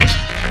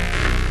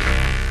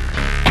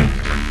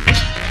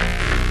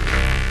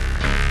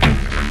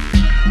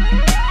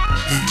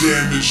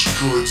Damaged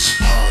Goods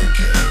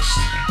Podcast.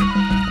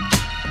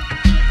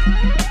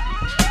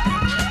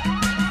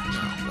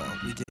 Well,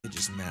 we did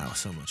just mow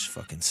so much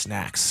fucking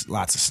snacks.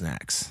 Lots of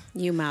snacks.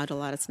 You mowed a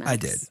lot of snacks. I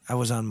did. I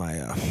was on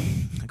my,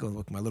 I go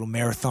look my little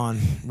marathon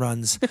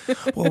runs.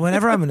 Well,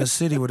 whenever I'm in a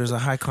city where there's a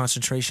high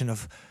concentration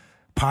of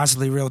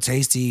possibly real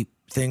tasty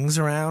things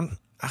around,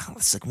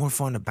 it's like more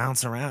fun to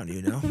bounce around,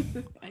 you know?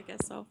 I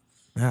guess so.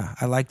 Yeah,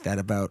 I like that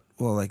about,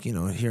 well, like, you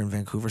know, here in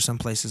Vancouver, some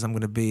places I'm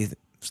going to be,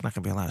 there's not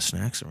going to be a lot of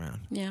snacks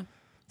around. Yeah.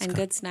 And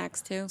good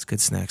snacks, too. It's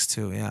good snacks,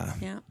 too, yeah.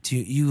 Yeah. Do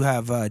you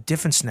have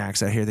different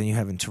snacks out here than you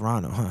have in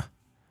Toronto, huh?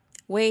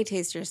 Way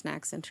tastier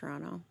snacks in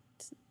Toronto.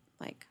 It's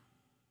like,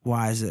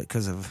 Why is it?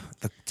 Because of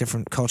the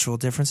different cultural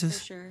for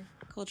differences? sure,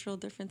 cultural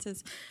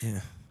differences.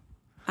 Yeah.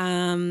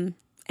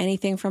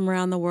 Anything from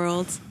around the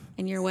world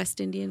and your West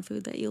Indian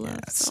food that you love. Yeah,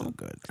 it's so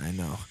good. I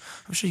know.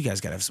 I'm sure you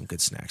guys got to have some good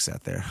snacks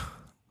out there.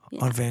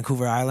 Yeah. On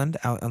Vancouver Island,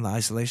 out on the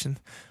isolation.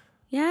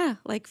 Yeah,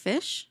 like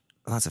fish.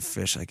 Lots of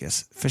fish, I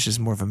guess. Fish is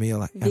more of a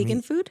meal.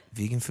 Vegan food.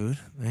 Vegan food.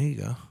 There you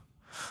go.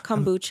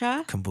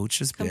 Kombucha.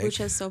 Kombucha's big.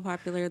 Kombucha is so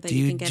popular that Do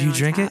you you can get do it you on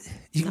drink tap. it?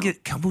 You can No.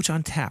 get kombucha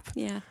on tap.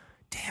 Yeah.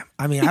 Damn.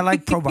 I mean, I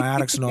like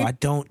probiotics and all. I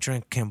don't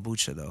drink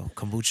kombucha though.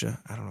 Kombucha.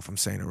 I don't know if I'm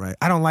saying it right.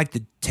 I don't like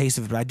the taste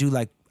of it, but I do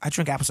like. I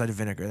drink apple cider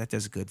vinegar. That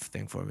does a good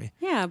thing for me.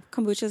 Yeah,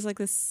 kombucha is like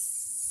this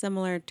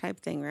similar type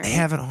thing, right? They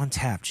have it on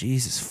tap.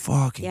 Jesus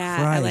fucking yeah,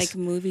 Christ. I like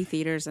movie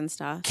theaters and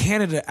stuff.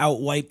 Canada out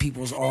white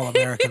people's all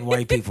American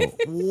white people.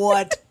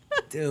 What,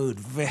 dude?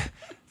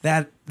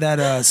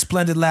 That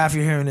splendid laugh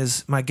you're hearing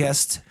is my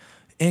guest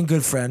and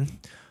good friend.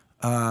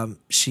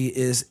 She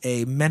is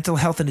a mental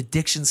health and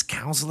addictions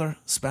counselor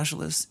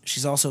specialist.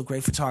 She's also a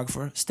great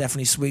photographer,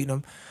 Stephanie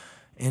Sweetnam,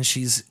 and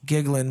she's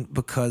giggling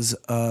because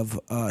of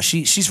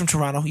she's from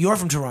Toronto. You're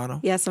from Toronto,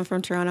 Yes, I'm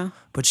from Toronto.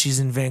 but she's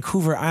in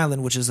Vancouver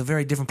Island, which is a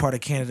very different part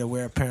of Canada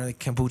where apparently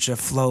kombucha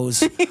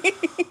flows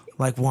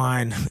like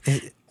wine.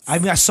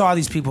 I saw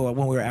these people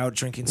when we were out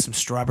drinking some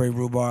strawberry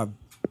rhubarb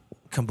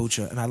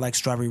kombucha, and I like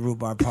strawberry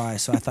rhubarb pie,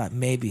 so I thought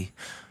maybe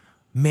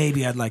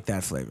I'd like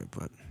that flavor,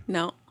 but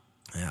No.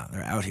 yeah,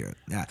 they're out here.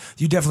 Yeah,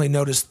 you definitely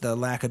noticed the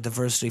lack of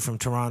diversity from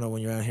Toronto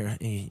when you're out here.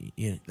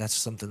 That's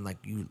something like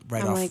you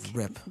right I'm off like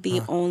rip.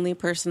 the only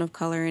person of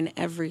color in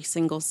every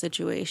single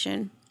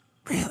situation.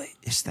 Really,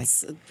 it's like,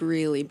 It's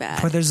really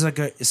bad. but there's like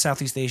a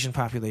Southeast Asian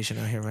population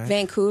out here, right?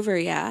 Vancouver,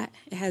 yeah,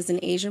 it has an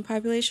Asian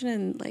population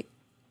and like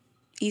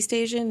East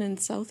Asian and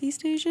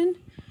Southeast Asian,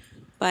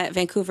 but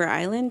Vancouver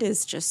Island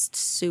is just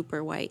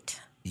super white.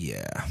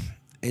 Yeah,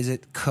 is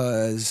it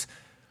because?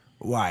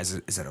 Why is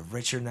it a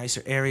richer,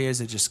 nicer area?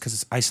 Is it just because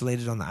it's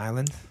isolated on the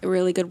island?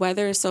 Really good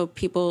weather, so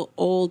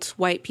old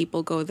white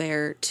people go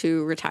there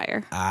to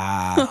retire.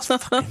 Those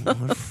fucking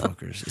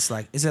motherfuckers. It's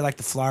like, is it like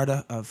the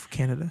Florida of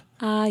Canada?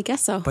 I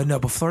guess so. But no,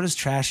 but Florida's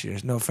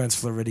trashier. No offense,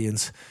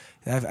 Floridians.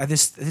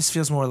 This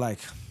feels more like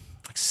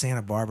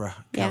Santa Barbara,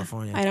 yeah,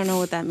 California. I don't know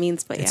what that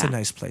means, but It's yeah. a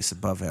nice place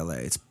above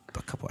LA. It's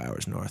a couple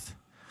hours north.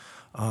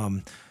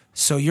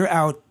 So you're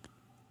out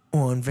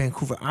on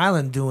Vancouver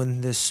Island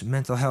doing this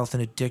mental health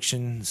and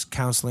addictions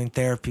counseling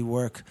therapy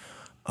work.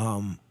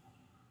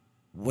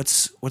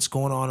 What's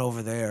going on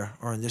over there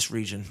or in this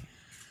region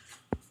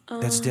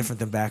that's different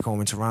than back home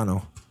in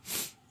Toronto?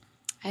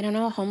 I don't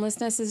know.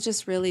 Homelessness is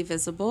just really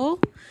visible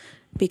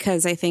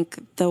because I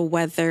think the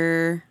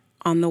weather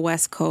on the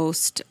West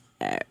Coast,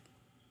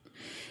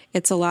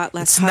 it's a lot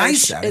less It's harsh.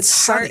 nice out.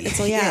 It's hard.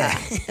 sunny. Yeah,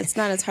 it's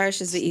not as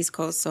harsh as the East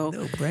Coast. So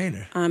No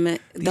brainer.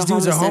 these These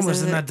dudes are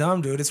homeless. They're not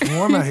dumb, dude. It's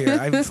warm out here.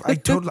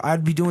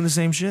 I'd be doing the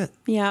same shit.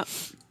 Yeah,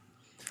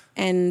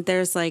 and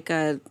there's like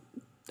a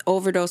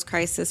overdose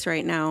crisis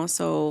right now.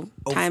 So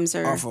times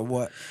are Off of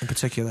what in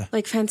particular?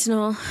 like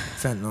fentanyl.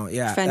 Fentanyl.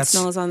 Yeah,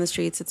 Fentanyl is on the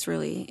streets. It's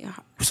really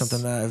that's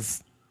something that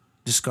I've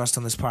discussed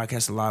on this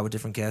podcast a lot with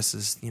different guests.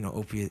 Is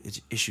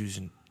opiate issues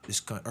in this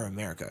or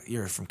America.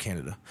 You're from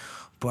Canada,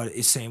 but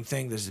it's same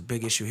thing. There's a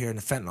big issue here, and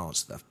the fentanyl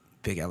is the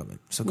big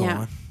element. So go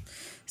on.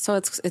 So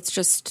it's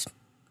just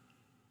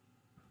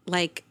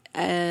like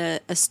a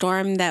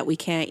storm that we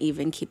can't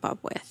even keep up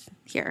with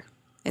here.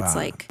 It's Wow,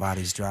 like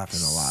bodies dropping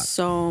a lot.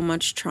 so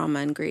much trauma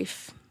and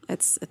grief.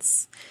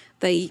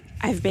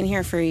 I've been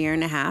here for a year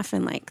and a half,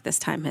 and like this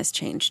time has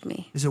changed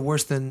me. Is it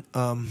worse than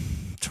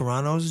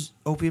Toronto's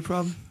opiate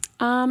problem?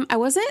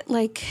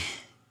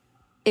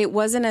 It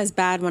wasn't as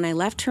bad when I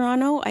left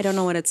Toronto. I don't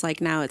know what it's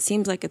like now. It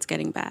seems like it's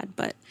getting bad,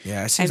 but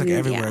Yeah, it seems like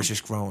everywhere yeah. is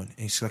just growing.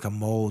 It's like a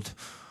mold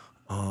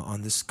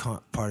on this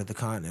part of the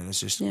continent. It's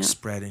just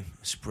spreading.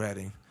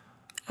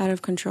 out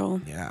of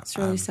control. Yeah, It's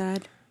really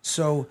sad.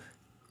 So,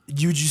 would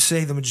you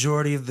say the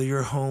majority of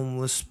your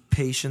homeless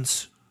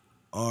patients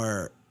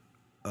are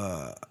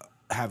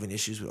having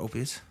issues with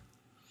opiates?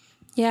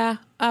 Yeah,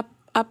 up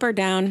or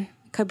down.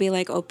 Could be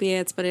like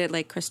opiates, but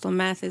like crystal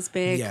meth is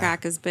big, Yeah.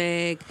 crack is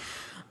big.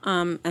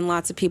 And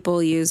lots of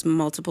people use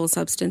multiple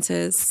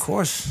substances. Of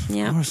course.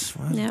 Yep. Of course.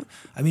 Well, Yep.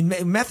 I mean,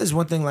 meth is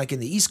one thing. Like in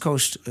the East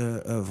Coast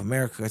of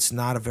America, it's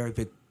not a very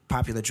big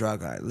popular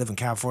drug. I live in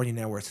California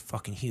now, where it's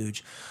fucking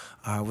huge.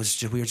 We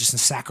were just in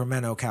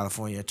Sacramento,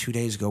 California, 2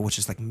 days ago, which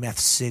is like meth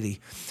city.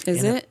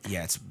 Is And it?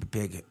 Yeah, it's a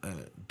big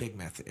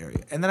meth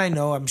area. And then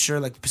I'm sure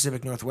like the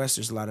Pacific Northwest,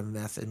 there's a lot of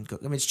meth. And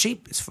I mean, it's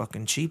cheap. It's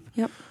fucking cheap.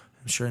 Yep.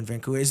 I'm sure in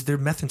Vancouver. Is there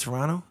meth in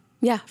Toronto?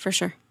 Yeah, for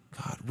sure.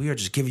 God, we are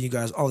just giving you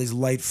guys all these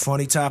light,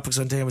 funny topics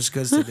on Damaged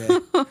Goods today.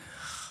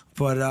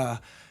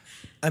 But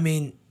I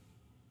mean,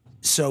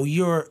 so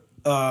you're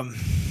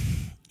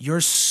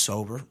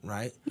sober,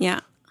 right? Yeah.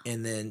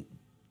 And then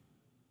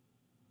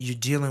you're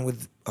dealing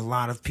with a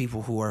lot of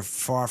people who are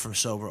far from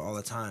sober all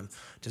the time.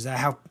 Does that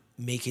help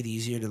make it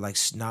easier to like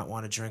not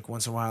want to drink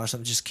once in a while or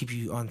something? Just keep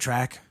you on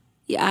track?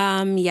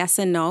 Yes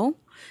and no.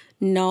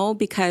 No,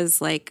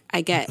 because like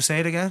I get Say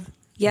it again.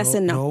 yes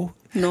and no.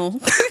 No.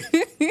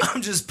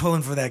 I'm just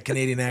pulling for that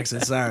Canadian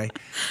accent. Sorry.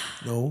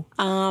 No.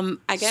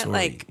 I get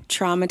like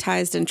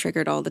traumatized and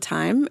triggered all the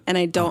time, and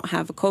I don't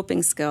have a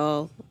coping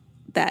skill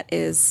that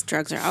is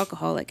drugs or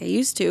alcohol like I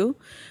used to.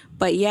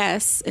 But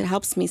yes, it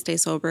helps me stay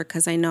sober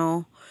because I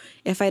know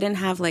if I didn't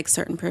have like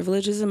certain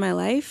privileges in my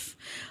life,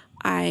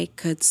 I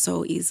could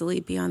so easily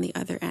be on the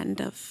other end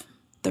of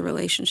the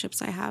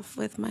relationships I have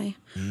with my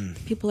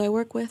people I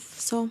work with.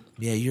 So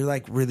yeah, you're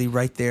like really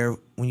right there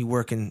when you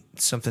work in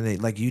something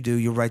that like you do.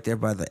 You're right there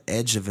by the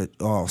edge of it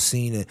all,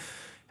 seeing it.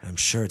 And I'm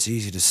sure it's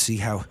easy to see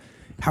how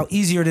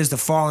easier it is to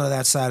fall into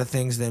that side of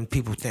things than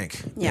people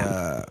think.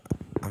 Yeah.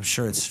 I'm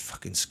sure it's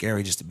fucking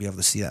scary just to be able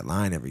to see that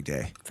line every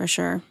day. for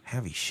sure.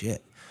 Heavy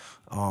shit.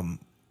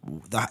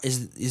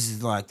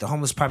 Is like the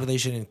homeless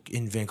population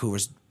in Vancouver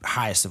is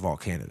highest of all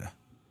Canada?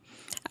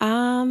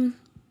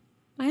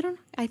 I don't know.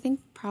 I think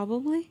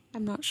probably.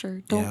 I'm not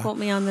sure. Don't Yeah. quote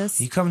me on this.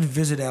 You come to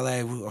visit LA,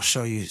 I'll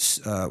show you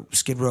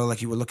Skid Row.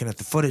 Like you were looking at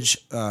the footage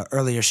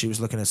earlier, she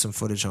was looking at some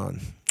footage on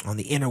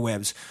the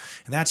interwebs,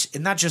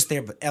 and not just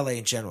there, but LA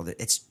in general.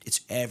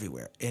 It's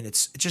everywhere, and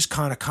it's just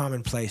kind of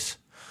commonplace.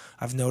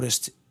 I've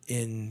noticed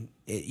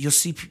you'll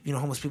see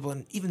homeless people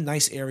in even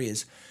nice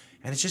areas,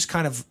 and it's just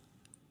kind of.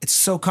 It's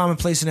so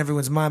commonplace in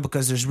everyone's mind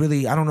because there's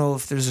really, I don't know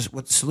if there's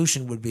what the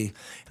solution would be.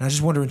 And I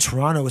just wonder in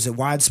Toronto, is it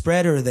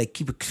widespread or do they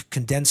keep it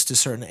condensed to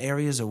certain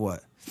areas or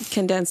what?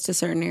 Condensed to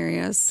certain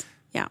areas.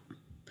 Yeah.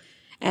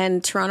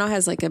 And Toronto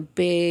has like a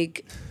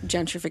big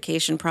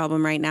gentrification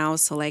problem right now.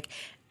 So like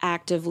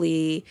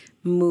actively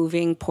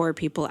moving poor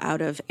people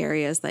out of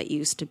areas that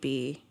used to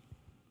be.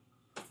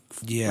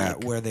 Yeah,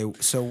 where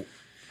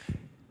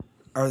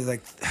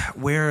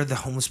are the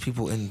homeless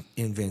people in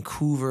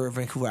Vancouver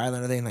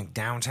Island? Are they in like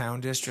downtown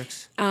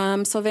districts?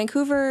 So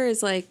Vancouver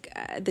is like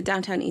the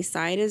downtown east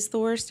side is the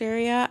worst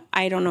area.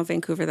 I don't know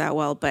Vancouver that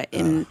well, but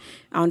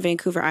on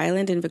Vancouver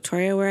Island in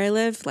Victoria where I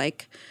live,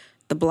 like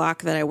the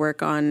block that I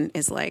work on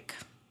is like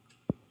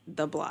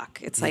the block.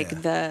 It's like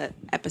the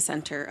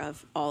epicenter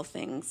of all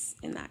things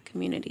in that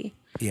community.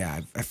 Yeah,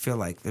 I feel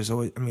like there's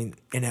always, in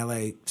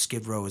LA,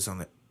 Skid Row is on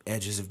the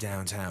edges of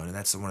downtown, and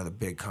that's one of the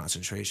big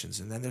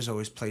concentrations. And then there's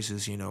always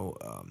places,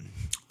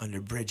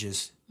 under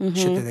bridges,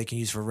 shit that they can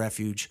use for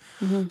refuge,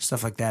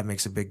 stuff like that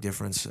makes a big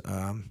difference.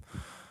 I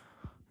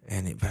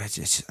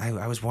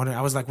was wondering.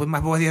 I was like with my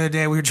boy the other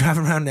day. We were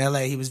driving around in LA.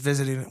 He was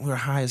visiting. We were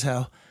high as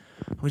hell.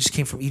 We just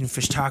came from eating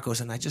fish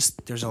tacos, and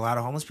there's a lot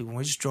of homeless people. And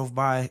we just drove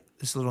by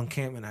this little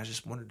encampment. I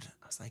just wondered.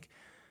 I was like,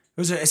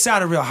 it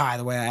sounded real high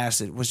the way I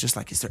asked it. It was just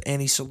like, is there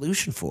any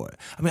solution for it?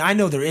 I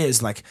know there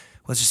is. Like,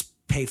 let's just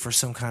pay for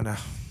some kind of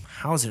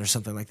housing or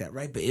something like that,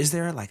 right? But is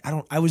there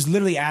I was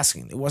literally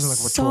asking. It wasn't like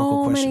a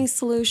rhetorical question. So many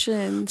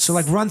solutions. So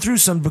like run through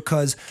some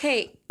because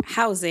Okay,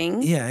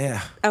 housing.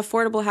 Yeah.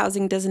 Affordable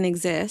housing doesn't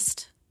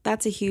exist.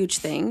 That's a huge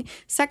thing.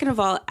 Second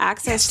of all,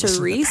 access to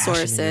listen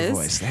resources. To the passion in your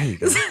voice. There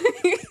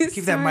you go.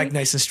 Keep that mic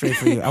nice and straight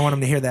for you. I want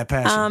them to hear that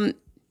passion.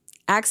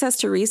 Access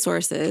to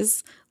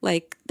resources.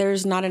 Like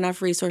there's not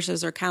enough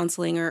resources or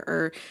counseling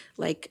or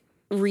like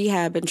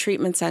rehab and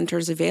treatment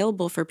centers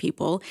available for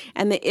people.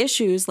 And the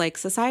issues, like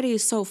society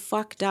is so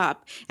fucked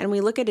up. And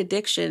we look at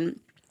addiction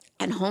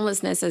and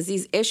homelessness as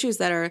these issues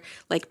that are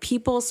like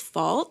people's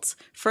fault.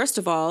 First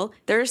of all,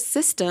 there are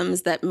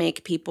systems that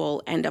make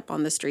people end up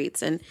on the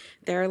streets. And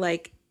they're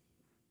like,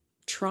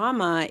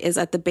 trauma is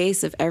at the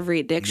base of every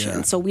addiction.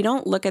 Yeah. So we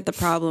don't look at the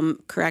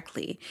problem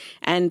correctly.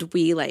 And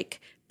we like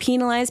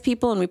penalize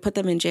people and we put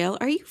them in jail.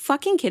 Are you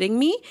fucking kidding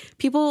me?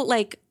 People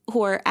like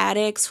who are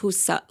addicts who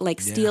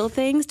steal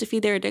things to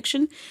feed their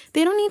addiction,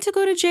 they don't need to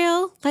go to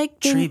jail.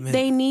 Like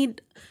they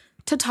need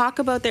to talk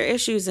about their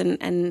issues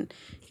and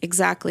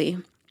exactly.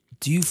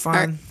 Do you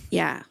find?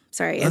 As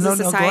a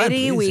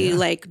society, ahead, please,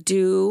 we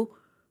do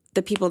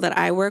the people that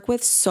I work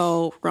with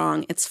so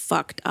wrong. It's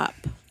fucked up.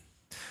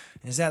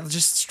 Is that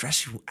just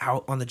stress you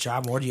out on the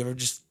job more? Do you ever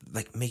just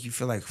like make you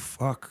feel like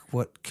fuck?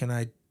 What can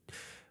I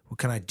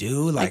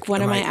do? Like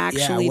what am I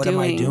actually doing? What am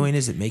I doing?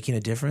 Is it making a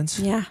difference?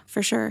 Yeah,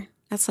 for sure.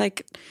 That's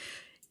like,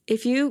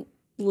 if you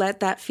let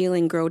that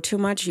feeling grow too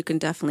much, you can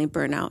definitely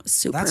burn out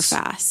super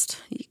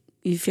fast.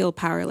 You feel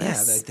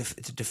powerless. Yeah,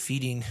 it's a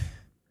defeating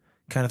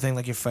kind of thing,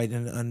 like you're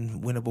fighting an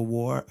unwinnable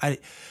war.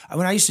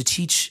 When I used to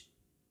teach,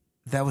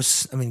 that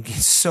was,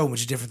 it's so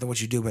much different than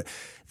what you do, but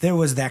there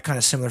was that kind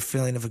of similar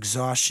feeling of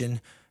exhaustion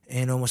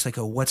and almost like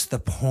a what's the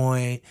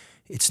point?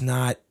 It's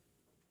not.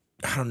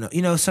 I don't know.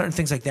 You know, certain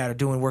things like that are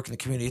doing work in the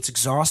community. It's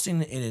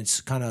exhausting, and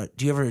it's kind of.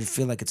 Do you ever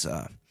feel like it's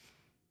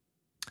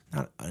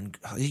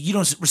you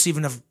don't receive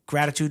enough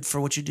gratitude for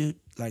what you do?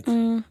 Like,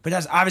 but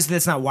that's obviously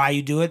that's not why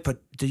you do it.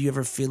 But do you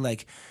ever feel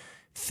like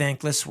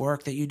thankless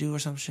work that you do or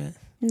some shit?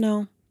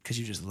 No. Because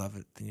you just love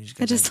it. And you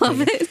I just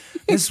love it.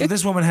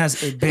 This woman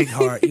has a big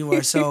heart. You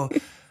are so.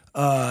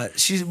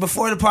 She's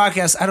before the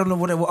podcast. I don't know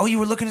what it was. Oh, you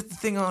were looking at the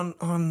thing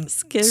on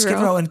Skid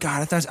Row. And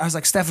God, I was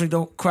like, Stephanie,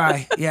 don't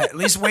cry. Yeah, at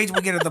least wait till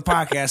we get to the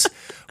podcast.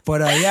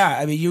 But yeah,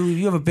 I mean,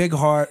 you have a big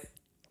heart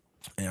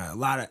and a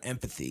lot of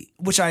empathy,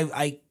 which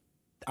I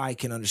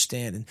can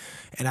understand,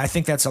 and I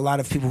think that's a lot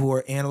of people who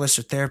are analysts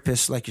or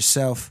therapists like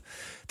yourself.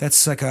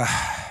 That's like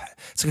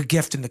it's like a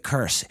gift and a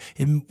curse.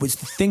 It was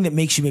the thing that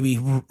makes you maybe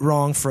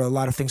wrong for a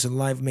lot of things in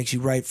life, makes you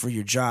right for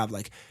your job.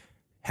 Like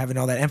having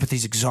all that empathy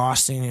is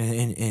exhausting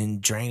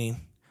and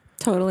draining.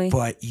 Totally.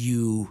 But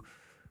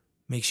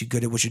makes you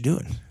good at what you're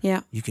doing.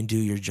 Yeah. You can do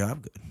your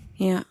job good.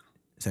 Yeah.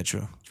 Is that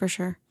true? For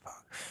sure.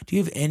 Do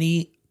you have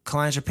any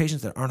clients or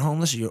patients that aren't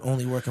homeless, or you're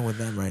only working with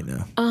them right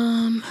now?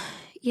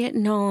 Yeah,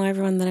 no,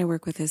 everyone that I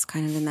work with is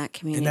kind of in that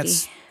community.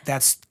 And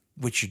that's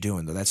what you're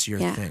doing, though. That's your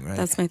thing, right?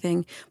 That's my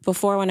thing.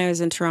 Before, when I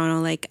was in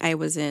Toronto, like I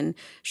was in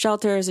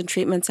shelters and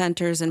treatment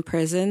centers and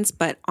prisons,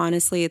 but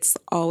honestly, it's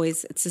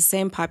the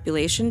same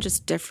population,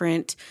 just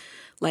different,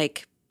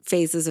 like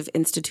phases of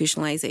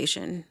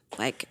institutionalization.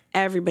 Like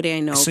everybody I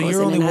know so goes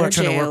you're only in and out of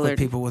trying to jail, work with or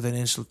people with an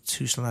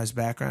institutionalized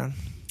background?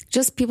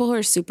 just people who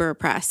are super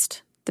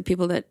oppressed, the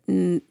people that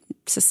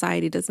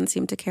society doesn't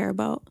seem to care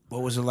about.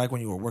 What was it like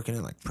when you were working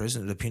in like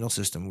prison or the penal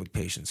system with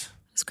patients?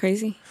 It's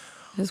crazy.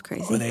 It was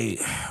crazy.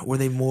 Were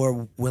they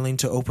more willing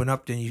to open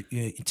up than you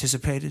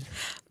anticipated?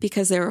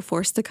 Because they were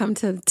forced to come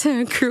to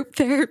group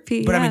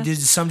therapy. But I mean, did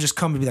some just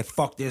come and be like,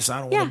 "Fuck this, I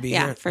don't want to be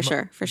here"? Yeah, for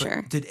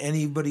sure. Did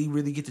anybody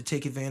really get to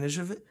take advantage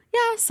of it?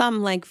 Yeah,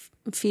 some like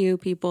few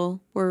people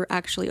were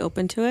actually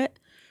open to it.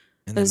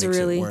 And that makes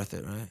it worth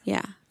it, right?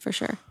 Yeah, for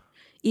sure.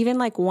 Even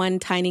like one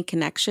tiny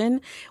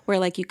connection where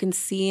like you can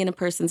see in a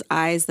person's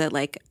eyes that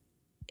like,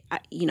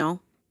 you know,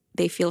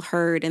 they feel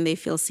heard and they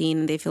feel seen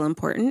and they feel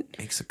important.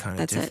 Makes a kind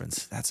of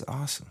difference. That's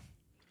awesome.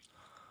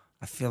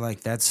 I feel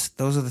like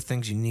those are the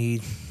things you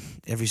need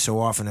every so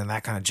often in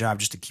that kind of job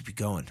just to keep you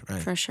going,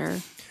 right? For sure.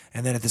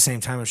 And then at the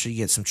same time, I'm sure you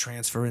get some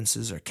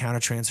transferences or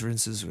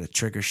counter-transferences that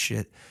trigger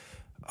shit.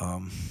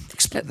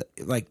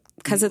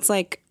 Because it's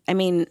like, I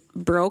mean,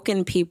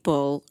 broken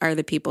people are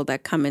the people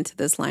that come into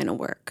this line of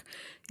work.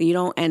 You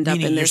don't end up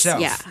in this.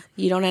 Yourself. Yeah,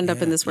 you don't end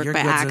up in this work Your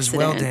by goods accident. Is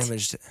well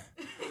damaged.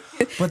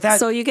 But that,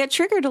 so you get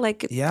triggered,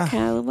 like,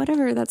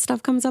 whatever. That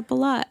stuff comes up a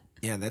lot.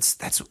 Yeah,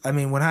 that's. I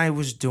mean, when I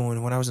was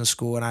in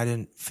school and I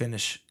didn't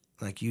finish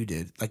like you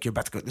did, like you're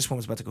about to go. This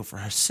woman's about to go for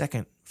her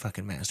second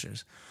fucking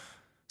master's,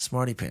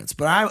 smarty pants.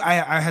 But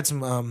I had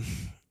some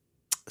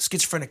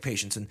schizophrenic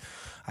patients, and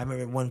I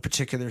remember one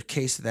particular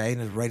case that I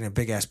ended up writing a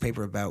big ass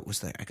paper about was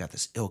that I got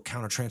this ill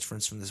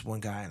countertransference from this one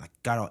guy, and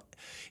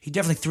he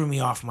definitely threw me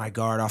off my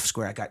guard, off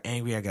square. I got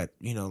angry. I got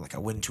like I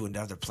went into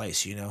another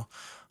place,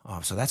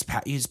 So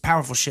it's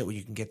powerful shit when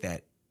you can get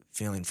that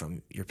feeling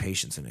from your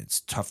patients, and it's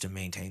tough to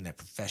maintain that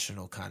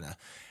professional kind of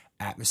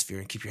atmosphere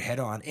and keep your head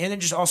on, and then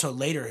just also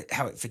later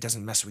if it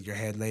doesn't mess with your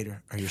head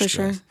later or your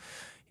stress,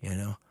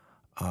 sure.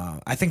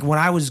 I think when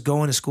I was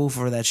going to school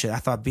for that shit, I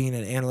thought being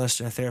an analyst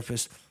and a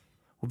therapist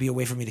would be a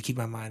way for me to keep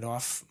my mind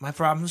off my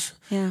problems.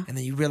 Yeah. And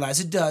then you realize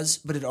it does,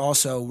 but it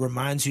also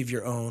reminds you of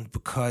your own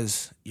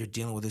because you're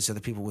dealing with these other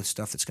people with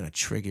stuff that's going to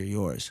trigger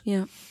yours.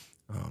 Yeah.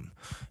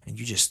 And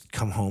you just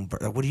come home.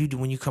 What do you do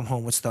when you come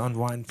home? What's the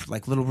unwind,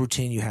 like little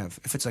routine you have?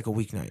 If it's like a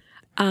weeknight.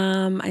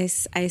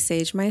 I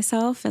sage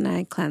myself and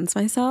I cleanse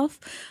myself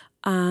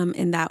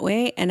in that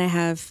way. And I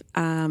have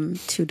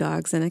 2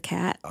 dogs and a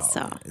cat.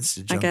 So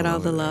I get all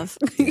the love.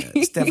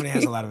 Yeah, Stephanie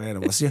has a lot of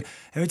animals. Yeah.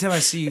 Every time I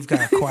see you've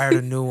acquired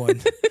a new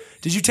one.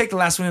 Did you take the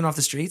last one in off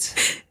the streets?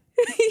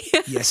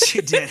 Yeah. Yes,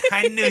 you did.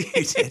 I knew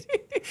you did.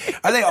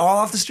 Are they all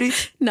off the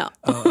streets? No.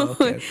 Oh,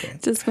 okay.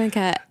 Just my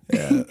cat.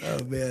 Yeah.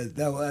 Oh man,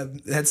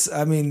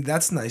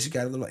 that's nice. You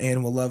got a little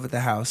animal love at the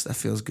house. That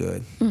feels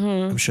good.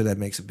 Mm-hmm. I'm sure that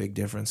makes a big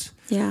difference.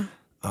 Yeah.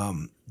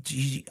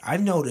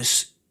 I've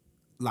noticed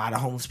a lot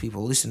of homeless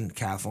people, at least in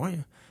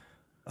California,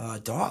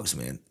 dogs.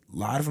 Man, a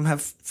lot of them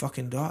have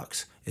fucking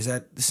dogs. Is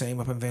that the same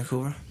up in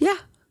Vancouver? Yeah.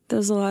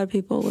 There's a lot of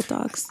people with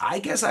dogs. I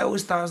guess I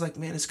always thought, I was like,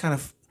 man, it's kind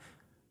of.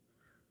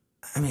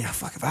 I mean,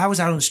 fuck, if I was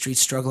out on the street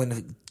struggling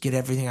to get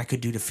everything I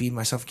could do to feed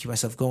myself and keep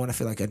myself going, I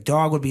feel like a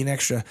dog would be an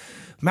extra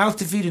mouth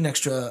to feed, an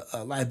extra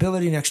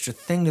liability, an extra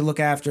thing to look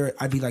after.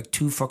 I'd be like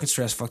too fucking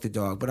stressed, fuck the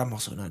dog. But I'm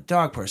also not a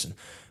dog person.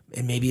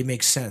 And maybe it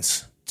makes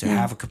sense to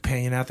have a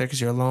companion out there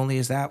because you're lonely.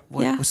 Is that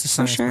what's the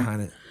science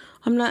behind it?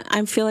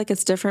 I feel like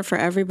it's different for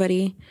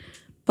everybody.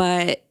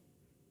 But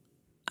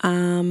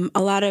a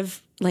lot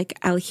of, like,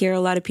 I'll hear a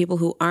lot of people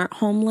who aren't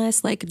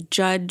homeless, like,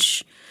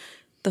 judge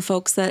the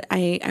folks that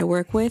I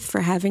work with for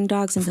having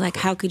dogs and be like,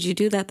 how could you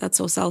do that? That's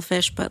so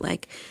selfish. But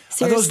like,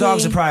 seriously. Those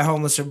dogs are probably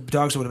homeless or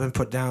dogs that would have been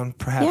put down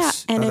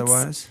perhaps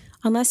otherwise.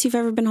 Unless you've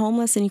ever been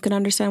homeless and you can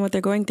understand what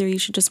they're going through, you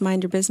should just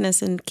mind your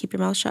business and keep your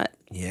mouth shut.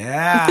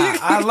 Yeah.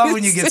 I love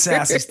when you get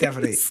sassy,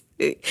 Stephanie.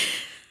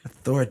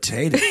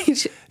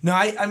 Authoritative. No,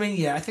 I mean,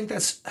 yeah, I think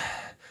that's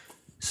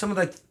some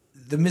of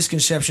the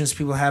misconceptions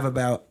people have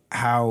about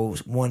how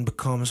one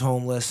becomes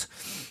homeless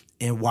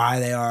and why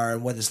they are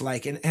and what it's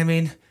like. And I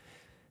mean,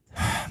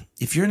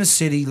 if you're in a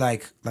city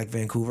like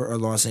Vancouver or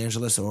Los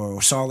Angeles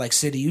or Salt Lake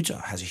City,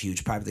 Utah has a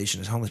huge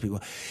population of homeless people,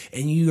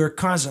 and you are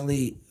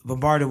constantly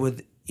bombarded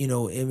with, you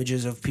know,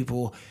 images of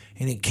people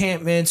in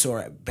encampments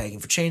or begging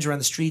for change around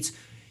the streets,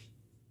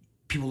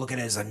 people look at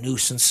it as a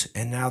nuisance,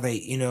 and now they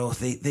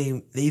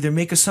either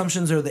make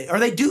assumptions or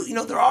they do. You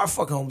know, there are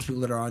fucking homeless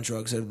people that are on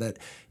drugs that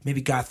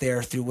maybe got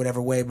there through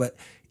whatever way, but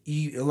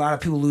a lot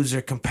of people lose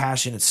their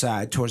compassionate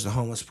side towards the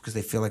homeless because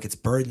they feel like it's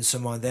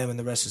burdensome on them and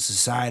the rest of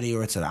society,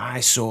 or it's an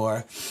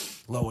eyesore,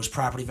 lowers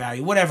property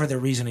value, whatever their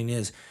reasoning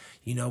is,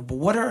 you know. But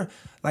what are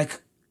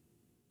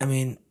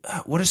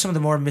some of the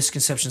more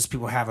misconceptions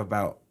people have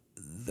about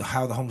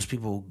how the homeless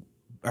people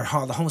or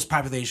how the homeless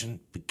population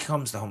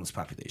becomes the homeless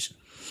population?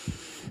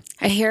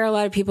 I hear a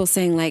lot of people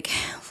saying like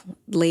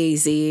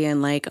lazy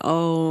and like,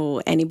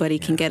 oh, anybody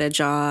can get a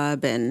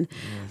job, and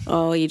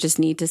oh, you just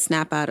need to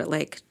snap out of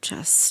like,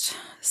 just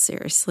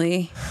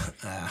seriously.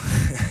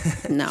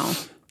 No.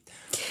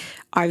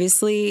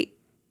 Obviously,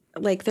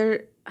 like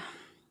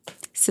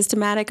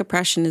systematic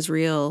oppression is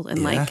real,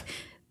 and like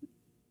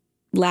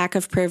lack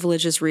of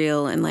privilege is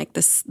real, and like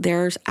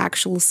there's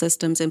actual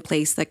systems in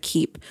place that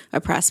keep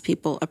oppressed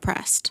people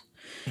oppressed.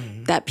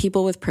 Mm-hmm. That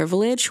people with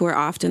privilege, who are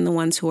often the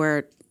ones who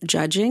are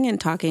judging and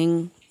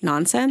talking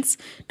nonsense,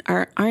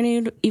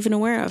 aren't even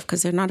aware of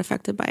because they're not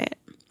affected by it.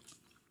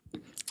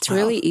 It's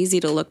really easy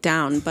to look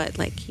down, but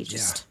like you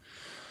just...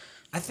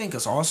 I think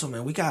it's also,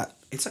 man,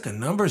 it's like a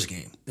numbers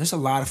game. There's a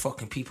lot of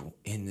fucking people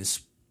in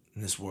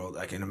this world.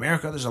 Like in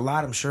America, there's a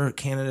lot. I'm sure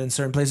Canada in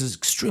certain places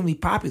extremely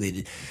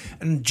populated.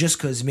 And just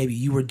because maybe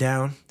you were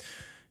down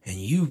and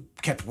you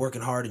kept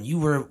working hard and you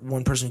were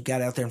one person who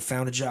got out there and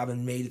found a job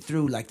and made it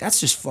through, like that's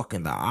just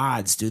fucking the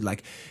odds, dude.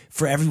 Like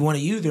for every one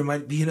of you, there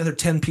might be another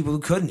 10 people who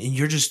couldn't, and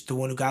you're just the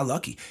one who got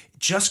lucky.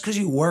 Just because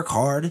you work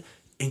hard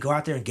and go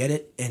out there and get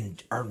it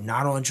and are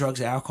not on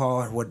drugs or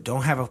alcohol or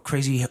don't have a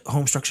crazy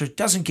home structure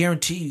doesn't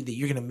guarantee you that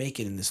you're going to make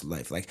it in this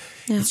life. Like,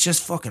 it's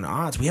just fucking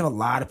odds. We have a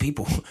lot of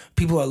people.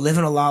 People are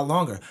living a lot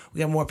longer. We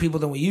have more people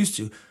than we used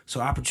to, so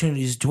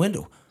opportunities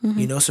dwindle. Mm-hmm.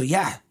 You know, so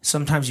yeah,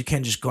 sometimes you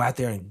can just go out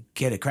there and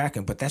get it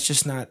cracking, but that's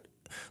just not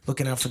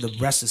looking out for the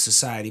rest of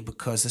society,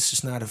 because it's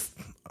just not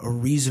a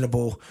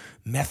reasonable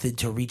method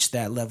to reach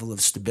that level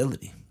of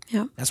stability.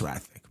 Yeah. That's what I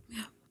think.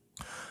 Yeah.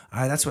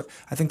 I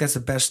think that's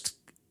the best.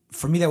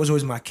 For me, that was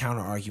always my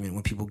counter argument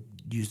when people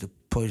use the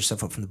pull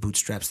yourself up from the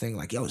bootstraps thing.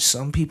 Like, yo,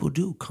 some people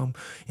do come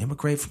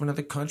immigrate from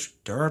another country,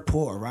 dirt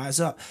poor, rise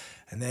up.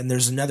 And then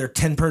there's another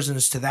 10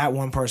 persons to that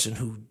one person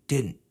who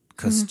didn't.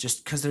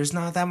 Because there's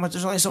not that much,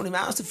 there's only so many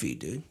mouths to feed,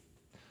 dude.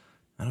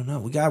 I don't know.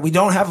 We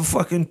don't have a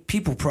fucking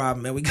people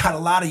problem, man. We got a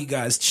lot of you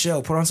guys.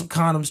 Chill. Put on some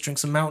condoms, drink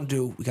some Mountain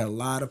Dew. We got a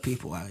lot of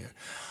people out here.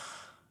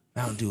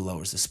 Mountain Dew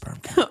lowers the sperm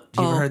count.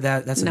 You ever heard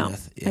that? That's a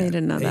myth. Yeah. I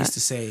didn't know that. They used to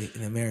say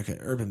in America,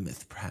 urban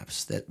myth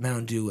perhaps, that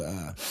Mountain Dew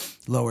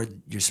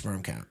lowered your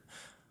sperm count.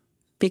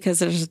 Because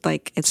there's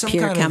like, it's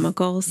pure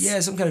chemicals.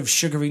 Some kind of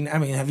sugary. I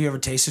mean, have you ever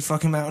tasted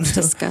fucking Mountain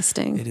Dew?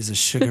 Disgusting. It is a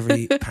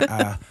sugary.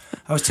 I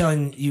was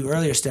telling you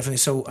earlier, Stephanie,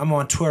 so I'm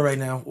on tour right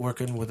now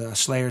working with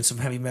Slayer and some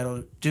heavy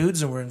metal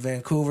dudes, and we're in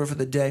Vancouver for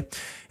the day.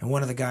 And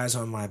one of the guys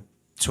on my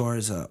tour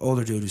is an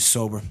older dude who's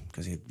sober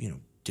because he,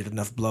 did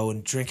enough blow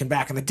and drinking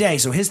back in the day.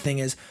 So his thing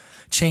is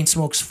chain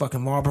smokes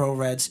fucking Marlboro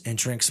Reds and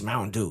drinks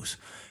Mountain Dews.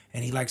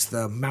 And he likes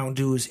the Mountain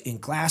Dews in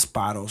glass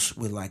bottles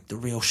with like the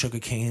real sugar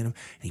cane in them.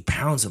 And he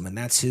pounds them, and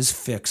that's his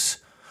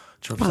fix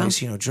to replace,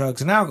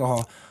 drugs and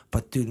alcohol.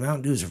 But dude,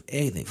 Mountain Dews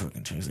they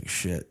fucking taste like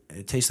shit.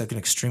 It tastes like an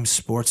extreme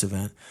sports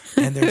event,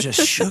 and they're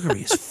just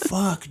sugary as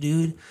fuck,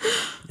 dude.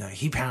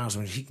 He pounds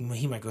them.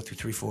 He might go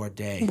through 3-4 a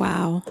day.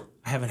 Wow.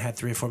 I haven't had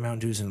 3 or 4 Mountain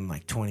Dews in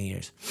like 20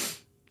 years.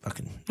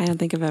 I don't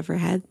think I've ever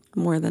had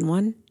more than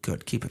one.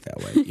 Good, keep it that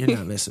way. You're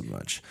not missing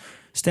much.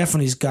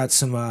 Stephanie's got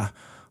some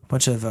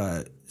bunch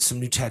of some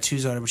new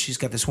tattoos on her, but she's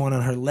got this one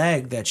on her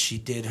leg that she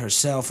did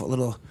herself, a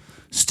little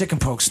stick and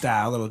poke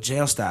style, a little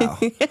jail style.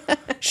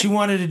 She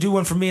wanted to do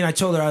one for me, and I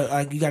told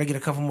her, you got to get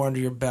a couple more under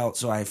your belt,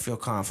 so I feel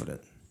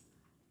confident.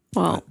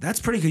 Well, that's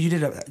pretty good. You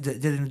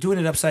did doing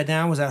it upside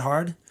down. Was that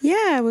hard?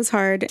 Yeah, it was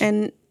hard,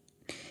 and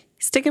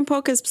stick and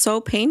poke is so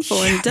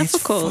painful and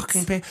difficult. It's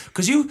fucking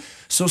painful.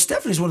 So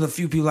Stephanie's one of the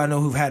few people I know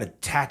who've had a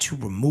tattoo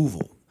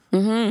removal.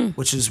 Mm-hmm.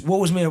 Which is, what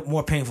was made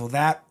more painful,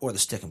 that or the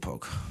stick and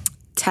poke?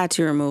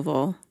 Tattoo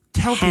removal.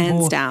 Tell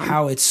people down.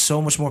 How it's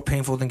so much more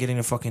painful than getting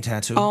a fucking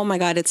tattoo. Oh my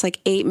God, it's like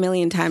 8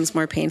 million times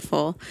more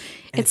painful.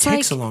 And it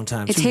takes a long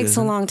time. It takes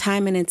a long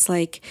time, and it's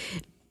like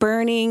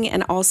burning,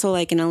 and also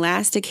like an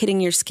elastic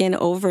hitting your skin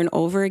over and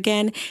over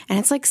again. And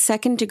it's like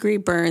 2nd-degree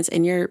burns,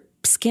 and your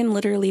skin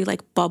literally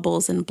like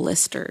bubbles and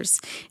blisters,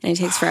 and it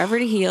takes forever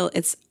to heal.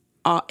 It's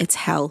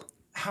hell.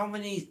 How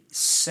many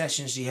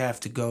sessions do you have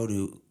to go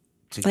to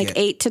like get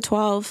 8 to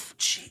 12.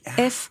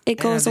 If it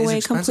goes is it away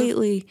expensive?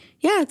 completely.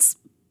 Yeah, it's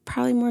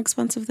probably more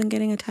expensive than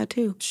getting a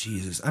tattoo.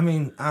 Jesus. I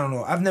mean, I don't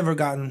know. I've never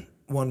gotten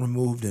one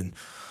removed, and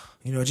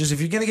just if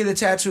you're gonna get a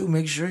tattoo,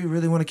 make sure you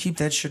really want to keep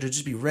that shit or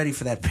just be ready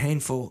for that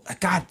painful.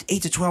 God,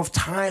 8 to 12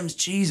 times,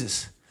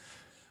 Jesus.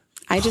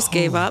 I just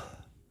gave up.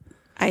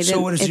 I didn't.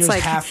 So what is it's yours,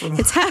 like half removed?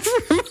 it's half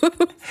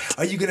removed.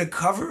 Are you gonna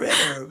cover it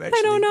or eventually?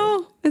 I don't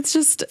know. It's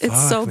just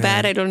it's so Fuck,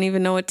 bad. man. I don't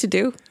even know what to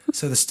do.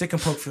 So the stick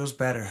and poke feels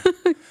better.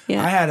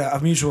 Yeah. I had a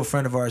mutual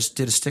friend of ours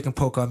did a stick and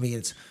poke on me.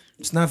 It's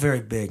not very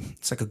big.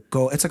 It's like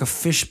a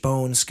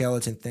fishbone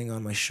skeleton thing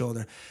on my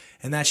shoulder,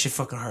 and that shit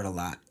fucking hurt a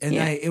lot. And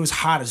Yeah. it was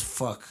hot as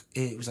fuck.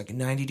 It was like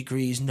 90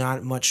 degrees,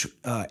 not much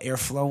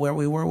airflow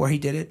where he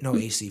did it. No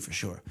AC for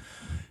sure.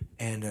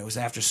 And it was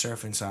after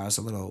surfing, so I was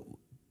a little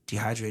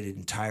dehydrated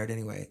and tired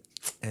anyway.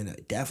 And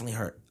it definitely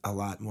hurt a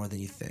lot more than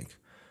you think.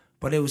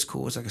 But it was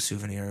cool. It was like a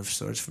souvenir of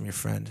sorts from your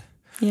friend.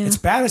 Yeah. It's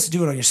badass to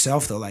do it on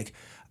yourself, though. Like,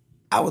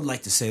 I would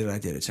like to say that I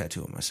did a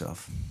tattoo on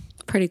myself.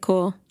 Pretty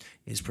cool.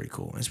 It's pretty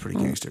cool. It's pretty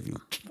gangster of you.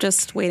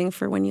 Just waiting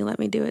for when you let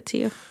me do it to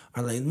you.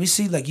 All right, let me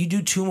see. Like, you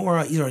do 2 more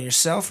either on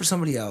yourself or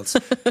somebody else.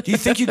 Do you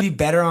think you'd be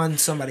better on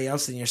somebody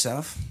else than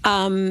yourself?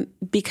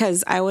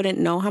 Because I wouldn't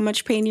know how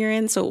much pain you're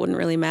in, so it wouldn't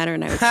really matter,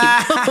 and I would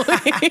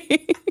keep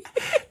going.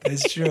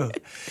 That's true.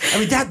 I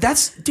mean,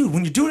 that's dude.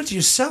 When you're doing it to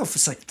yourself,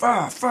 it's like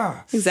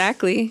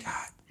Exactly.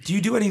 Do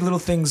you do any little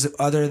things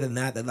other than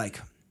that like,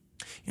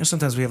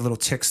 sometimes we have little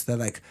tics that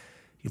like,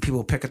 people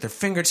will pick at their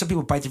finger. Some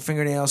people bite their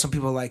fingernails. Some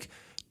people like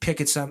pick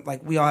at some.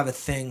 Like, we all have a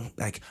thing.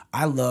 Like,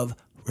 I love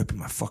ripping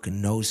my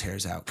fucking nose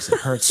hairs out because it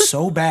hurts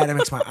so bad it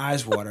makes my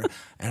eyes water,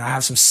 and I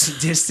have some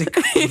sadistic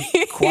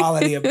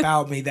quality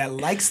about me that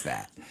likes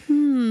that.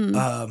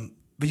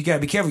 But you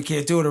gotta be careful. You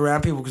can't do it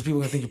around people because people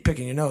are gonna think you're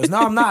picking your nose. No,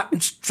 I'm not. I'm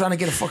just trying to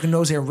get a fucking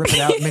nose hair and rip it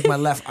out and make my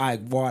left eye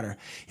water.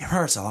 It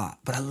hurts a lot,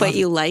 but I love But it.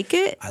 you like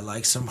it? I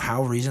like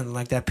somehow reason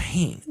like that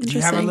pain. Do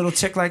you have a Interesting. little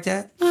tick like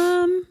that?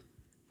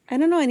 I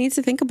don't know. I need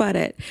to think about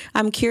it.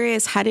 I'm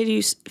curious. How did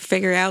you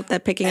figure out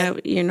that picking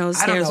out your nose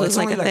I don't hairs know. was It's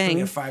only like a like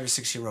thing? a 5 or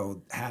 6 year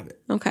old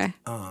habit. Okay.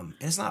 And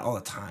it's not all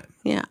the time.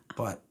 Yeah.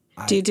 But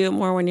Do you do it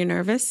more when you're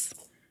nervous?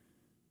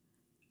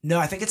 no,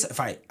 I think it's if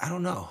I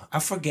don't know. I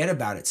forget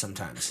about it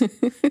sometimes. And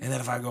then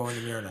if I go in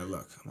the mirror and I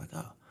look, I'm like,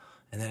 oh.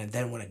 And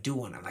then when I do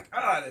one, I'm like,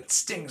 oh, that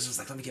stings. It's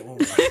like, let me get one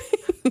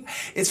more.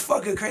 It's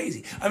fucking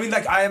crazy. I mean,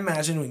 like, I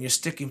imagine when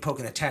you're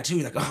poking a tattoo,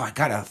 you're like, oh, I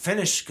gotta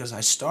finish because I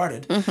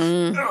started.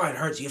 Mm-hmm. Oh, it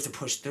hurts. You have to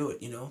push through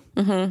it,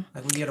 Mm-hmm. Like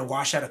when you gotta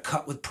wash out a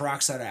cut with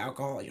peroxide of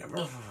alcohol. You're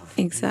like,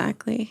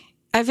 Exactly.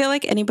 I feel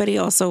like anybody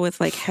also with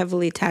like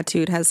heavily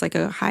tattooed has like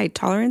a high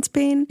tolerance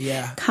pain.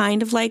 Yeah.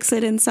 Kind of likes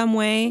it in some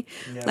way.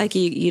 Yeah. Like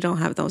you don't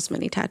have those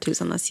many tattoos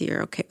unless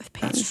you're okay with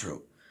pain. That's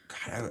true.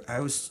 God,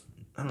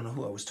 I don't know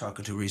who I was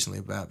talking to recently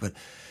about, but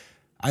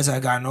as I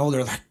gotten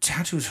older, like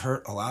tattoos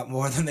hurt a lot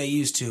more than they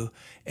used to.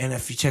 And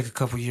if you take a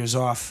couple years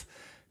off,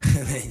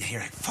 then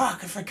you're like,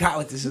 fuck, I forgot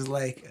what this is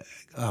like.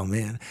 Oh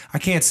man, I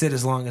can't sit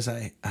as long as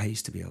I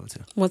used to be able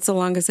to. What's the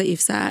longest that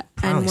you've sat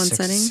in Probably one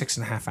setting?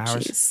 6.5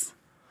 hours. Jeez.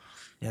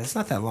 Yeah, it's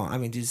not that long. I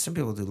mean, dude, some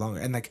people do longer.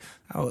 And like,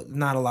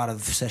 not a lot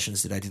of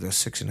sessions did I do those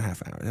 6.5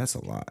 hours. That's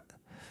a lot.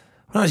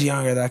 When I was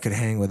younger, I could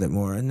hang with it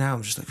more. And now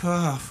I'm just like,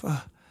 fuck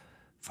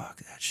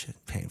that shit.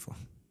 Painful.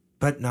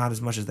 But not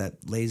as much as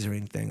that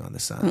lasering thing on the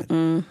side.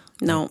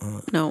 No.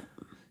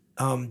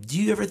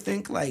 Do you ever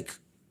think like,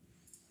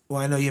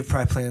 well, I know you have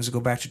probably plans to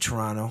go back to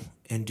Toronto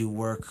and do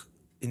work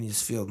in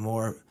this field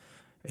more,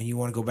 and you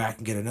want to go back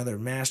and get another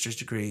master's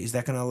degree. Is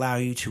that going to allow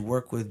you to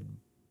work with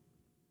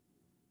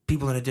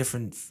people in a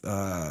different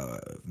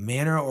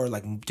manner or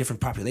like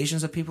different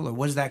populations of people, or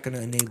what is that going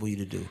to enable you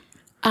to do?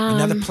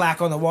 Another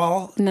plaque on the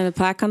wall, Another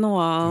plaque on the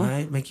wall.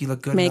 right? Make you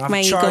look good. Make enough.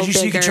 my Charge ego you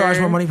so you can charge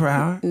bigger. more money per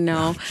hour.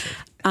 No.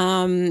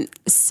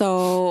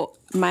 So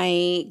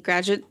my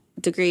graduate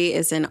degree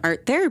is in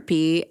art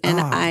therapy, and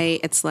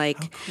it's like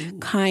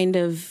kind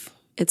of,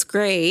 it's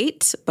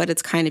great, but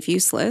it's kind of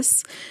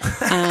useless.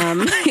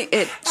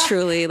 It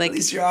truly like, At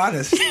least you're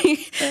honest.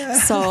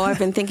 so I've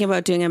been thinking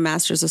about doing a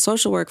master's of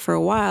social work for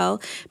a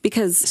while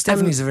because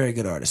Stephanie's a very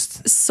good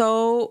artist.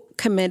 so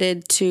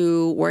committed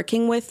to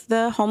working with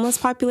the homeless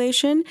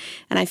population.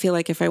 And I feel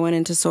like if I went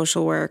into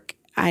social work,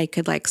 I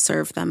could like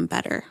serve them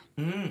better.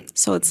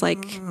 So it's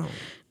like,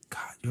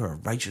 God, you're a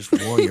righteous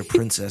warrior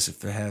princess if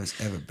there has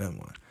ever been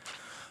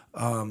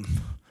one.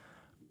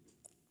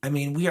 I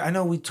mean, I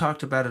know we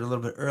talked about it a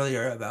little bit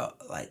earlier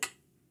about like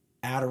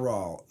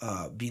Adderall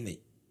being the.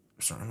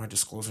 Sorry, am I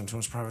disclosing too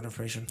much private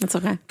information? it's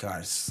okay.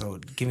 God, so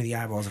give me the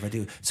eyeballs if I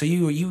do. So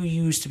you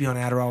used to be on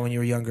Adderall when you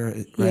were younger,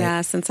 right?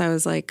 Yeah, since I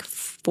was like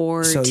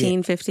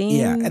 14, 15.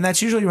 Yeah, and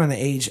that's usually around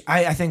the age.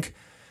 I think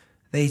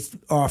they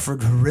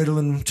offered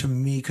Ritalin to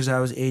me because I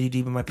was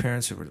ADD, but my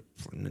parents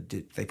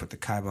they put the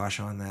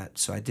kibosh on that,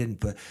 so I didn't.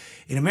 But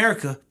in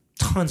America,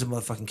 tons of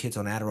motherfucking kids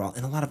on Adderall,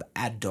 and a lot of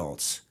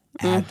adults.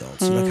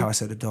 Adults, you like how I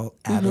said adult,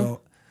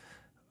 adult.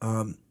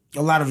 A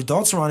lot of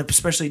adults are on it,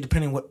 especially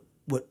depending what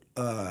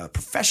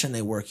profession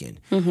they work in.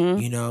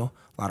 You know,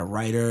 a lot of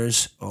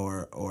writers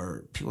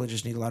or people that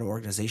just need a lot of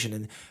organization,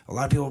 and a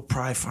lot of people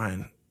probably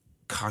find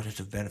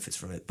cognitive benefits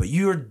from it. But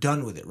you're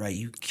done with it, right?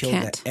 You killed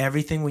Can't.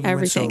 everything when you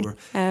Everything. went sober.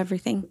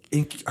 Everything.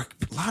 A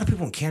lot of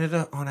people in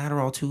Canada on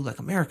Adderall too. Like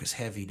America's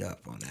heavied up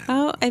on Adderall.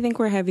 Oh, I think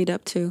we're heavied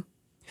up too.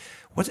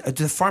 What do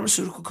the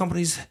pharmaceutical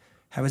companies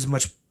have as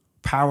much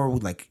power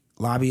with like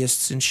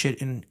lobbyists and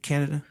shit in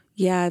Canada?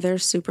 Yeah, they're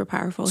super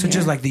powerful. So here.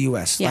 just like the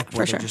U.S. Yeah, like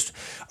where for they're sure.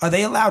 Are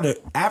they allowed to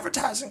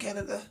advertise in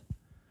Canada?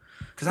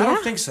 Because I don't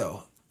Yeah. think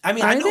so. I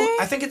mean, Are I know. they?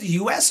 I think in the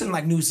U.S. and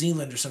like New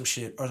Zealand or some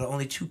shit are the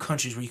only two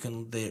countries where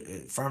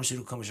the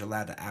pharmaceutical companies are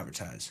allowed to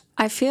advertise.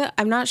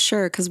 I'm not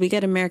sure because we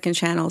get American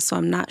channels, so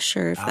I'm not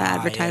sure if the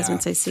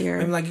advertisements yeah. I see are.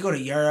 I mean, like you go to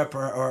Europe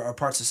or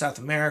parts of South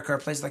America or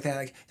places like that.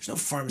 Like, there's no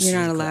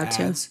pharmaceutical allowed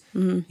to. ads.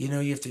 You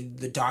know, you have to.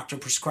 The doctor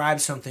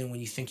prescribes something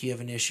when you think you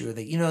have an issue,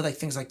 or like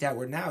things like that.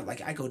 Where now,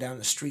 like I go down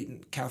the street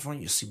in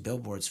California, you'll see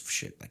billboards for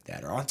shit like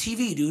that, or on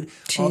TV, dude.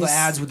 All the Jeez.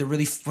 ads with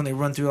when they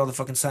run through all the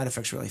fucking side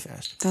effects really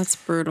fast. That's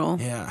brutal.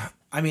 Yeah,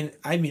 I mean,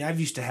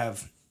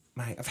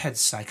 I've had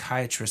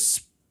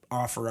psychiatrists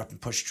offer up and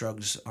push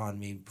drugs on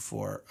me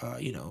before.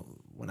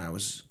 When I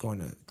was going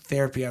to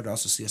therapy, I would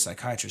also see a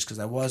psychiatrist because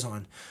I was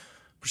on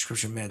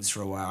prescription meds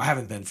for a while. I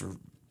haven't been for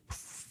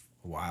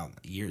a while,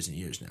 years and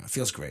years now. It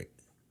feels great.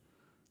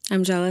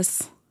 I'm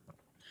jealous.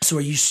 So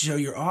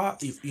you're off?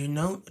 Take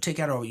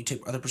Adderall, but you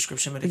take other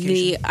prescription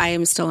medication? I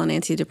am still on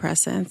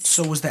antidepressants.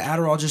 So was the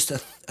Adderall just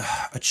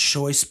a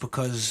choice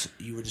because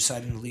you were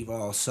deciding to leave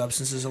all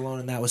substances alone,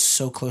 and that was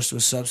so close to a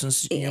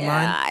substance in your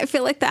mind? I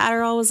feel like the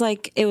Adderall was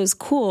like it was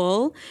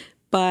cool,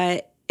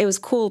 but it was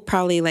cool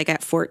probably like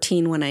at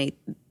 14 when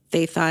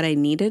they thought I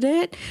needed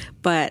it,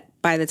 but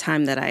by the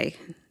time that I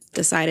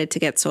decided to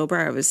get sober,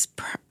 I was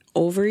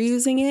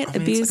overusing it,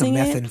 abusing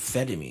it's like a it.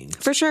 methamphetamine.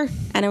 For sure.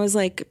 And it was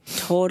like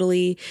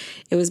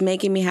it was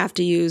making me have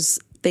to use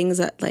things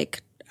that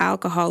like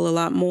alcohol a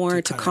lot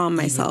more to calm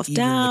myself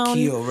down. The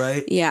keel,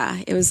 right?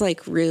 Yeah. It was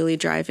like really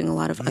driving a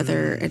lot of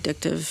other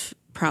addictive,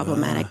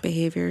 problematic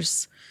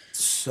behaviors.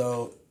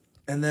 So,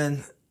 and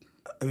then,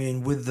 I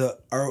mean, with the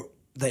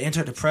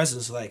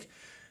antidepressants, like,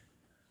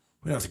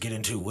 we don't have to get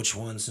into which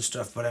ones and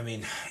stuff, but I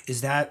mean,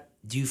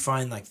 do you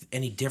find like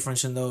any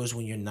difference in those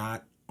when you're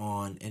not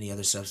on any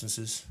other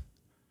substances?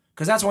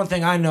 Because that's one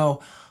thing I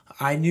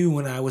knew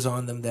when I was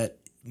on them, that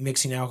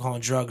mixing alcohol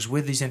and drugs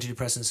with these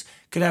antidepressants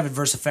could have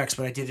adverse effects,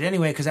 but I did it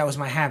anyway because that was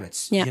my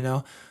habits. Yeah. You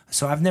know,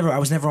 so I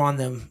was never on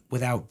them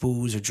without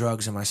booze or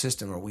drugs in my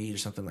system or weed or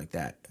something like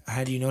that.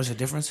 How do you notice a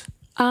difference?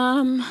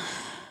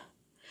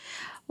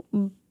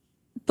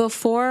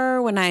 Before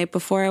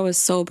I was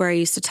sober, I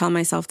used to tell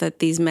myself that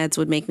these meds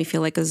would make me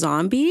feel like a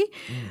zombie.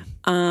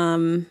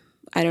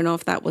 I don't know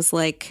if that was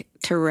like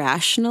to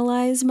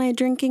rationalize my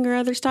drinking or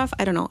other stuff.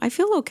 I don't know. I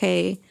feel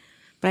okay,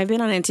 but I've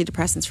been on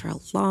antidepressants for a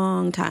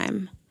long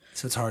time.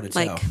 So it's hard to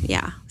Like, tell.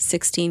 yeah,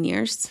 16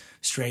 years.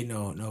 Straight,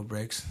 no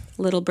breaks.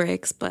 Little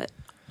breaks, but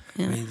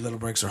yeah. I mean, little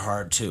breaks are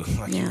hard too.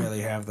 Like, you Yeah.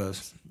 really have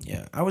those.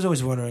 Yeah. I was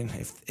always wondering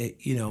if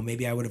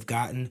maybe I would have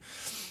gotten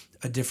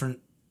a different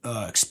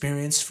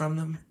experience from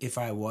them if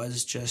I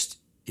was just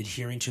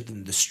adhering to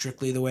them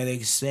strictly the way they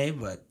say,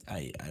 but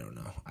I don't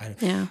know.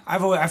 Yeah.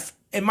 I've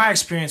in my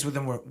experience with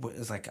them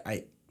was like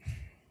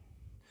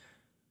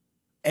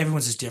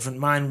everyone's is different.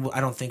 Mine, I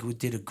don't think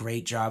did a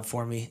great job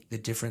for me. The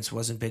difference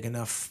wasn't big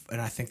enough,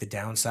 and I think the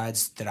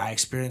downsides that I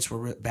experienced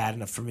were bad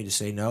enough for me to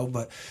say no.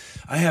 But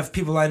I have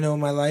people I know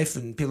in my life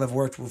and people I've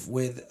worked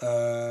with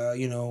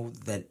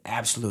that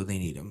absolutely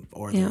need them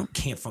or they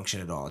can't function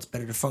at all. It's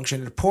better to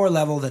function at a poor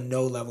level than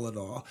no level at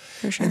all.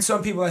 For sure. And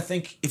some people, I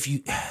think, if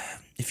you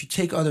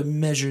take other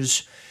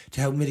measures to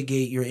help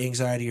mitigate your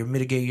anxiety or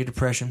mitigate your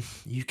depression,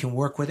 you can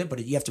work with it,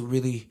 but you have to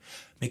really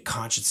make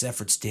conscious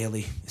efforts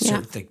daily.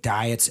 Certain like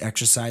diets,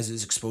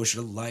 exercises,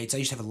 exposure to lights. I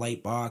used to have a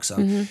light box,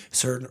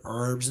 certain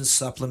herbs and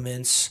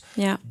supplements,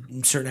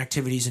 certain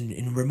activities,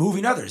 and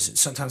removing others.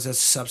 Sometimes that's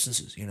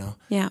substances,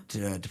 Yeah.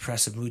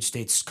 Depressive mood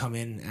states come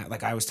in.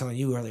 Like I was telling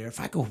you earlier, if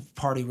I go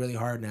party really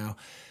hard now,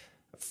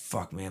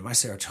 fuck, man, my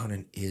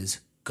serotonin is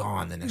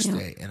gone the next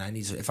day, and I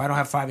need to. If I don't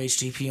have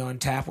 5-HTP on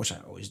tap, which I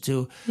always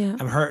do, I'm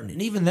hurting.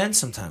 And even then,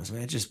 sometimes,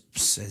 man, it just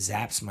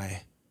zaps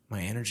my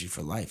energy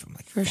for life. I'm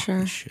like, For fuck sure.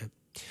 this shit.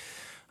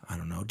 I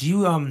don't know. Do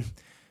you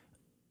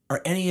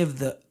are any of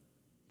the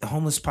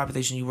homeless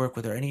population you work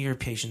with, are any of your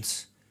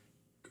patients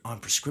on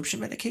prescription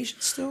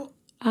medication still?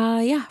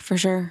 Yeah, for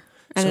sure.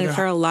 And So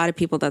for a lot of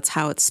people, that's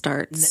how it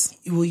starts.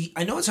 Well,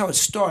 I know it's how it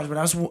starts,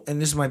 but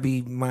and this might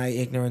be my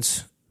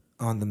ignorance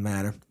on the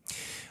matter.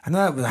 I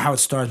know that how it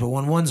starts, but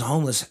when one's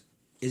homeless,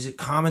 is it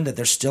common that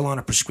they're still on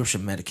a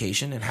prescription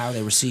medication, and how are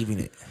they receiving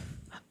it?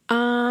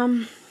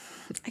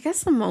 I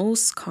guess the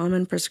most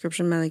common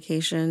prescription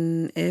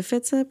medication, if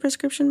it's a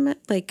prescription,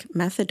 like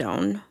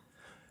methadone,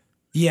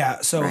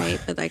 Yeah, so right?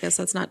 But I guess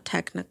that's not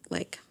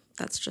like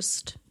that's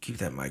just. keep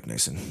that mic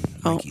nice and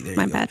Oh, mikey. There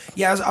my you go. bad.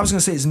 Yeah, I was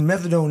going to say,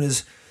 methadone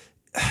is,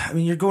 I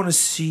mean, you're going to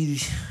see,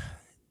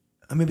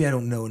 maybe I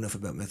don't know enough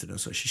about methadone,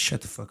 so I should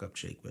shut the fuck up,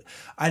 Jake. But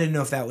I didn't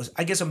know if that was,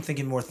 I guess I'm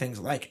thinking more things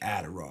like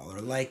Adderall or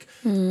like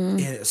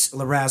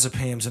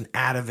lorazepams and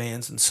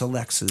Ativans and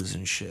Celexas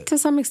and shit. To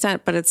some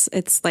extent, but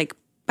it's like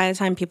by the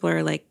time people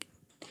are like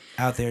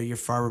out there, you're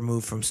far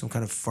removed from some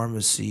kind of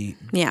pharmacy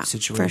Yeah,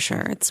 situation. for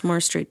sure. It's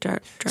more street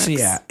drugs. So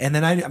yeah, and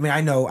then I mean,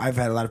 I know I've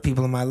had a lot of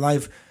people in my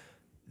life.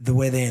 The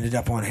way they ended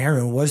up on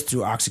heroin was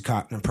through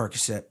OxyContin and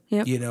Percocet,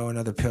 Yep. you know, and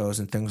other pills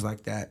and things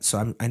like that.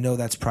 So I know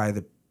that's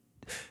probably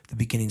the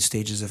beginning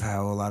stages of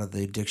how a lot of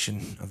the addiction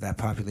of that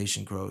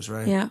population grows,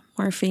 right? Yeah,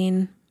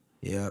 morphine,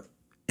 Yeah.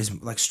 Is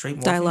like straight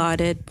morphine?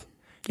 dilaudid.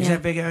 Is Yeah.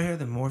 that big out here,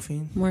 the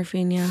morphine?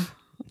 Morphine, yeah.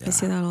 I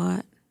see that a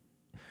lot.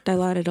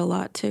 Dilaudid a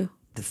lot too.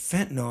 The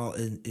fentanyl,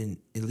 in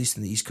at least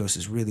in the East Coast,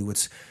 is really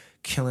what's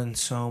killing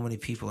so many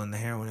people in the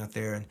heroin out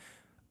there.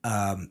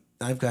 And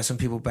I've got some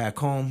people back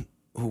home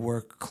who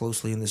work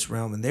closely in this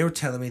realm, and they were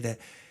telling me that,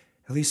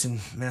 at least in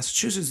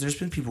Massachusetts, there's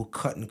been people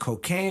cutting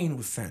cocaine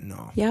with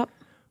fentanyl. Yep.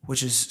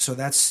 Which is, so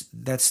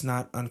that's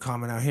not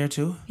uncommon out here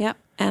too. Yep.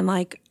 And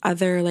like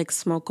other like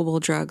smokable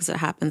drugs, it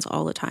happens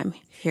all the time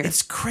here.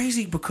 It's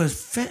crazy because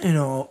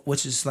fentanyl,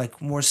 which is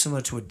like more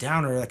similar to a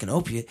downer, like an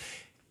opiate,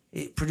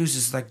 it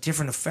produces like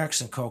different effects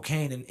than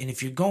cocaine. And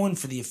if you're going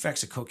for the effects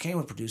that cocaine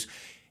would produce,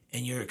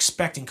 and you're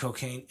expecting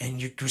cocaine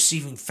and you're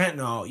receiving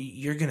fentanyl,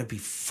 you're gonna be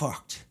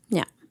fucked.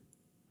 Yeah.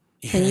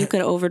 And you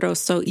could overdose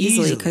so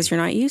easily because you're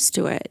not used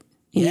to it.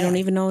 You Yeah. don't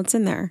even know what's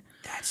in there.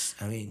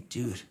 I mean,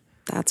 dude.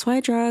 That's why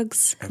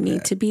drugs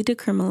need to be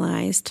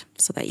decriminalized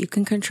so that you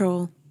can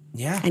control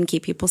Yeah. and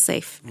keep people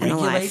safe and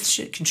Regulate alive.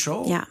 shit,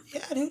 control. Yeah.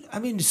 Yeah, dude. I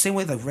mean, the same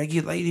way like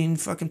regulating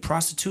fucking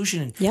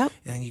prostitution. And, Yep.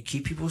 and you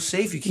keep people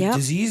safe. You keep Yep.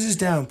 diseases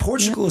down.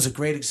 Portugal is a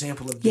great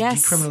example of the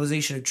Yes.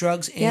 decriminalization of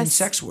drugs and Yes.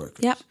 sex work.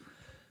 Yep.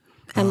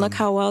 And look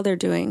how well they're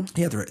doing.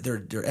 Yeah,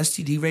 their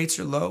STD rates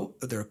are low.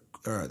 Their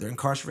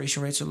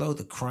incarceration rates are low.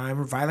 The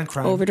violent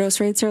crime. Overdose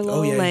rates are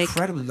low. Oh, yeah, like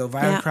incredibly low.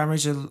 Violent yeah. crime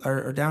rates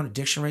are down.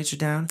 Addiction rates are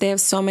down. they have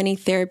so many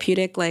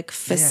therapeutic like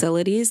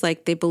facilities.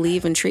 Like they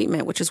believe in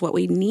treatment, which is what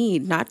we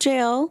need, not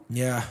jail.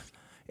 Yeah.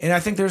 And I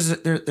think their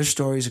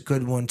story is a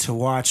good one to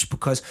watch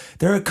because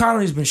their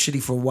economy's been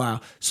shitty for a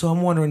while. So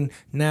I'm wondering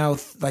now,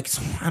 like,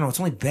 I don't know, it's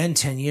only been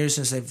 10 years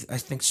since they've, I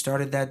think,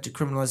 started that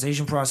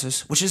decriminalization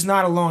process, which is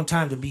not a long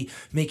time to be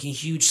making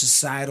huge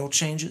societal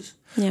changes.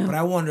 Yeah. But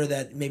I wonder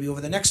that maybe over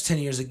the next 10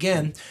 years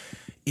again,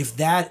 if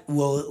that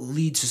will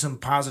lead to some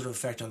positive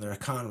effect on their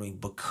economy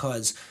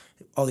because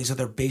all these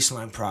other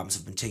baseline problems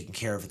have been taken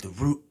care of at the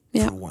root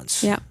for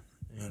once. Yeah.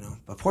 You know,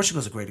 but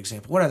Portugal's a great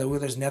example. What other?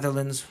 There's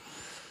Netherlands.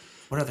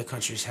 What other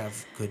countries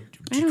have good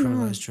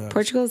decriminalized drugs?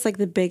 Portugal is like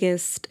the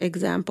biggest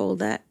example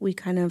that we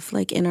kind of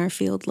like in our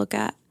field look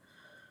at.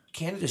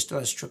 Canada still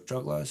has strict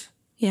drug laws.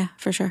 Yeah,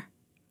 for sure.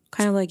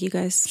 Kind of like you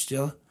guys.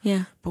 Still?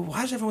 Yeah. But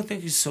why does everyone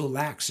think it's so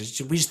lax?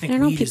 We just think I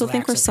don't know. weed People is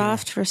think lax we're up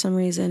soft for some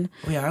reason.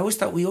 here. Oh,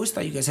 yeah, we always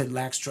thought you guys had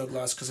lax drug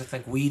laws because I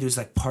think weed was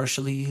like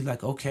partially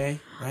like okay,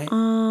 right?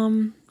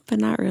 But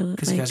not really.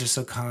 Because Like, you guys are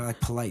so kind of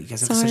like polite. You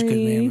guys have such good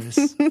manners.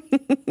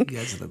 You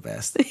guys are the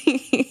best.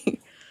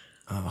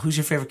 Who's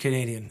your favorite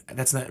Canadian?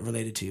 That's not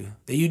related to you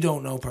that you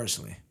don't know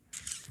personally.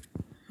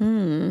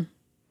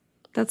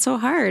 that's so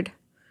hard.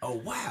 Oh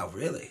wow,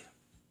 really?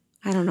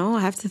 I don't know.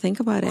 I have to think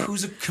about it.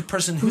 Who's a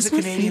person? Who's my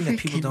a Canadian that favorite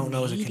people don't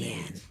know is a Canadian?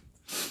 Canadian?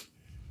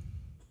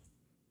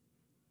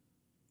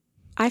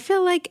 I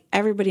feel like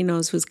everybody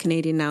knows who's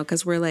Canadian now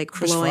because we're like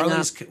Chris blowing Farley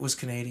up. was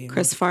Canadian.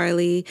 Chris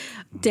Farley,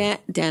 Dan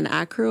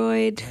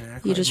Aykroyd.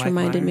 Aykroyd, You just Mike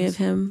reminded me Myers. of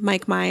him.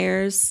 Mike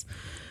Myers.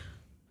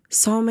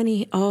 So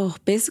many. Oh,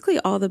 basically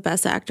all the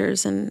best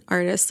actors and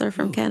artists are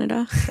from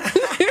Canada.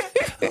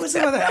 Who's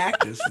the other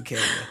actors from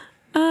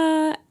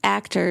Canada?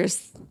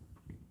 Actors.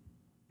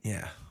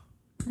 Yeah.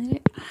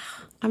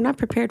 I'm not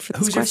prepared for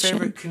this Who's question. your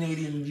favorite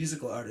Canadian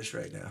musical artist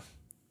right now?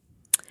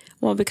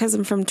 Well, because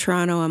I'm from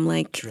Toronto, I'm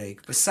like,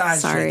 Drake.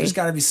 Besides Sorry. Drake, there's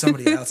got to be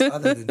somebody else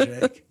other than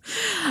Drake.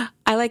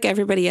 I like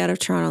everybody out of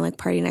Toronto, like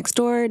Party Next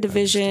Door,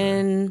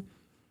 Division,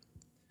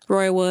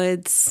 Roy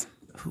Woods,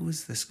 Who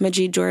was this?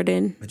 Majid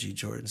Jordan. Majid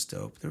Jordan's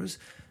dope.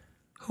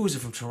 Who was it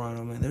from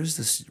Toronto, man? There was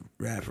this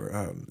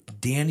rapper,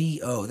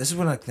 Danny O. This is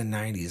one like the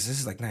 90s. This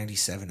is like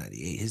 97,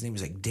 98. His name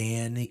was like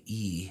Dan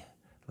E.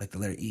 Like the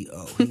letter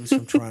E-O. He was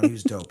from Toronto. He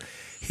was dope.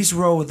 He's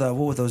rolled with, what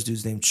were those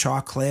dudes named?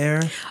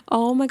 Choclair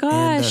Oh my and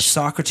gosh.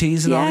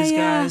 Socrates and all these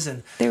guys.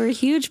 And They were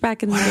huge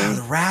back in the day.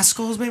 the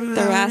Rascals, maybe? The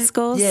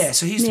Rascals? Yeah,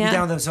 so he used to be Yeah.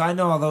 down with them. So I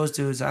know all those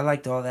dudes. I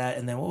liked all that.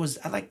 And then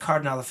I like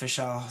Cardinal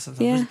Official.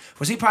 Something. Yeah.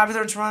 Was he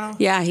popular in Toronto?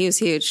 Yeah, he was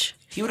huge.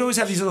 He would always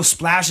have these little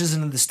splashes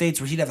in the States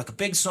where he'd have like a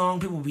big song,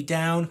 people would be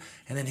down,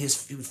 and then he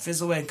would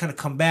fizzle away and kind of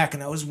come back.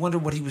 And I always wondered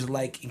what he was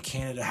like in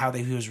Canada, how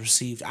he was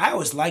received. I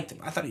always liked him.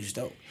 I thought he was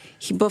dope.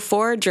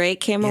 Before Drake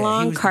came Yeah, he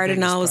along, was the Cardinal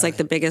biggest was like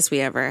the biggest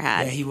we ever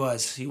had. Yeah, he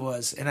was. He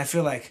was. And I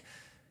feel like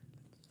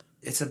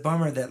it's a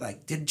bummer that,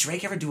 like, did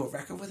Drake ever do a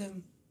record with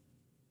him?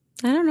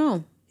 I don't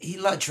know.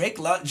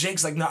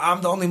 Drake's like, no,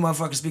 I'm the only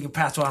motherfucker speaking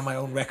patois on my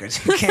own records.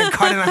 You can't,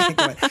 Cardinal can't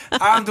do it.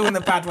 I'm doing the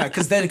patois.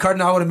 Because then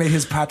Cardinal would have made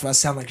his patois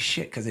sound like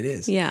shit, because it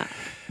is. Yeah.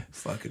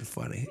 Fucking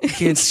funny. You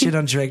can't shit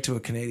on Drake to a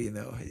Canadian,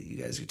 though. You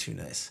guys are too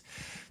nice.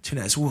 Too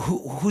nice.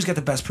 Who's got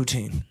the best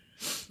poutine?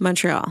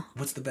 Montreal.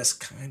 What's the best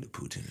kind of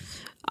poutine?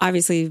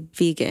 Obviously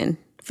vegan,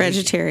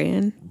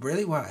 vegetarian.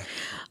 Really? Why?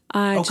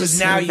 I 'cause just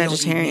now now you don't eat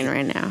vegetarian meat.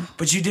 right now.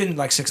 But you didn't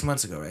like 6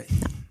 months ago, right?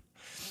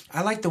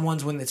 I like the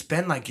ones when it's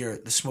been like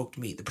the smoked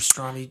meat, the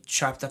pastrami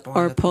chopped up on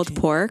Or the pulled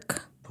poutine.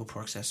 pork. Pulled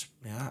pork. That's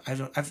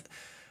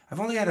I've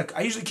only had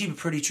I usually keep it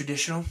pretty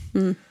traditional.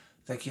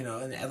 Like, in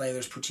LA,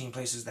 there's poutine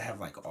places that have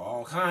like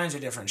all kinds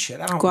of different shit.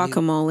 I don't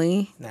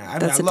Guacamole. I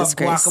That's a love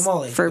disgrace.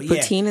 guacamole. For but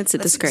poutine, it's a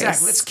disgrace.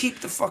 Exactly. Let's keep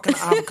the fucking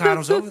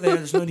avocados over there.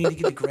 There's no need to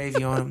get the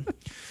gravy on them.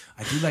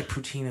 I do like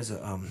poutine as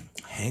a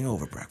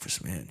hangover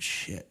breakfast, man.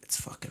 Shit, it's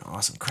fucking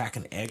awesome. Crack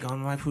an egg on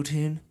my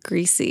poutine.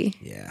 Greasy.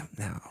 Yeah,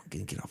 now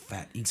get all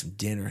fat, eat some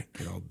dinner,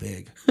 get all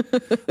big.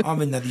 Now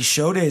these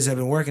show days I've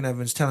been working. I've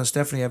been telling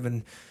Stephanie I've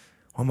been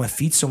on my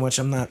feet so much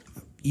I'm not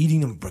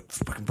eating and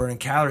fucking burning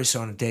calories.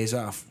 So on the days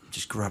off,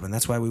 just grubbing.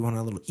 That's why we want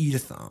a little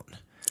eat-a-thon.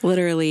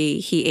 Literally,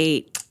 he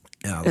ate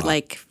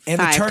like and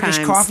 5 the Turkish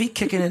times. coffee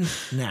kicking in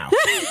now.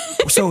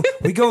 So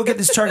we go get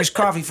this Turkish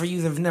coffee. For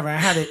you that have never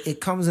had it, it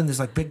comes in this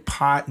like big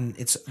pot and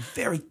it's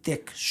very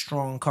thick,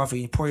 strong coffee.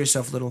 You pour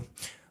yourself little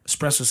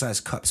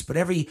espresso-sized cups, but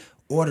every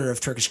order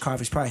of Turkish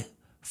coffee is probably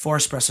 4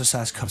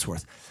 espresso-sized cups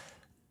worth.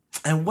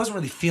 And wasn't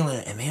really feeling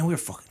it. And man, we were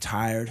fucking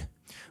tired.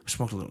 We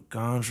smoked a little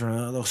ganja,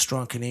 a little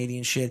strong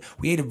Canadian shit.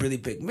 We ate a really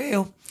big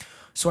meal.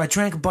 So I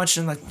drank a bunch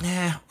and I'm like,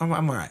 nah,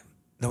 I'm all right.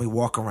 Then we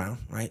walk around,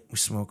 right? We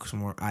smoke some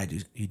more. I do.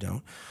 You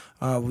don't.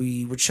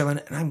 We were chilling,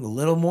 and I'm a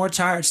little more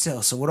tired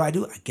still. So what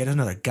do? I get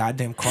another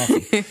goddamn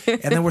coffee.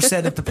 And then we're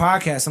setting up the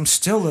podcast. I'm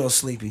still a little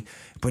sleepy.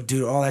 But,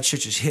 dude, all that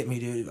shit just hit me,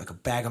 dude, like a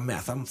bag of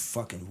meth. I'm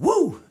fucking,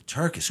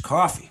 Turkish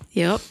coffee.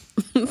 Yep.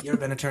 You ever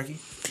been to Turkey?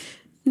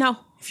 No.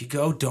 If you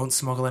go, don't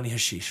smuggle any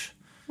hashish.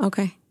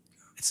 Okay.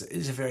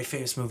 It's a very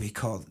famous movie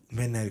called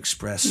Midnight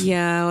Express.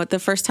 Yeah, the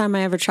first time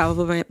I ever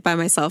traveled by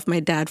myself, my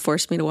dad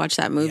forced me to watch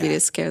that movie to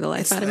scare the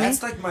life out of me.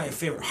 That's like my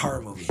favorite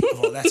horror movie of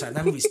all that time.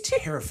 That movie's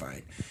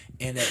terrifying.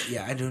 And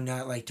I do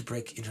not like to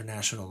break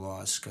international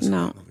laws because of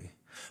that movie.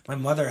 My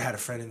mother had a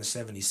friend in the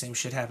 70s. Same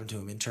shit happened to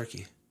him in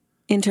Turkey.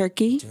 In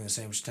Turkey? Doing the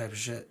same type of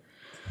shit.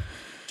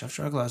 Tough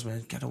drug laws,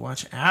 man. Got to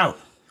watch out.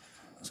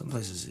 Some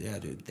places, yeah,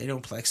 dude, they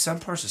don't play. Like some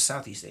parts of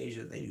Southeast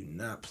Asia, they do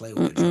not play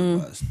with the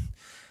drug laws.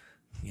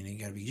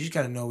 You just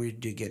gotta know where you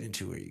get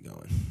into where you're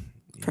going.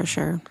 For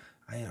sure.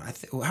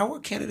 How are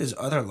Canada's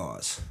other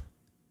laws?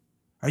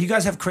 You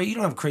guys have you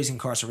don't have crazy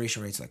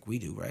incarceration rates like we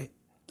do, right?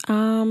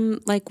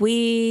 Like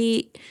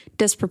we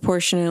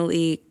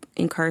disproportionately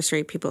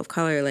incarcerate people of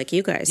color, like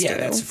you guys do.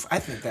 I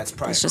think that's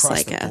probably It's just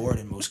across like the board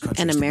in most countries.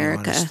 in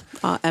America,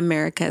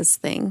 America's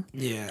thing.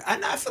 Yeah,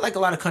 and I feel like a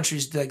lot of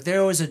countries like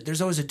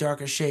there's always a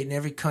darker shade in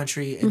every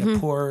country and a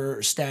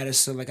poorer status.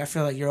 So like I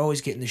feel like you're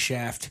always getting the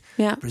shaft.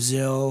 Yeah.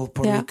 Brazil,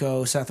 Puerto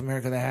Rico, South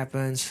America, that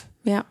happens.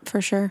 Yeah,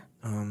 for sure.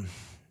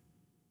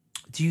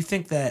 Do you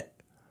think that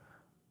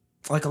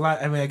like a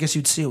lot? I mean, I guess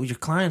you'd see it with your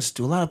clients.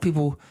 Do a lot of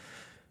people,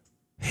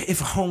 if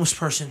a homeless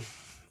person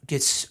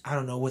gets, I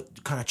don't know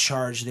what kind of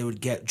charge they would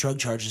get, drug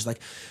charges,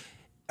 like,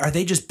 are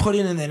they just put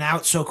in and then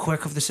out so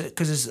quick of this?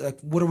 Because it's like,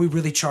 what are we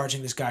really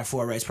charging this guy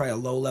for, right? It's probably a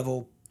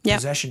low-level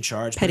possession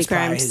charge. Petty but it's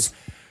probably crimes.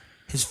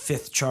 His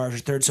 5th charge or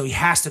 3rd, so he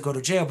has to go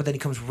to jail, but then he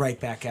comes right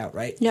back out,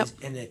 right? Yep.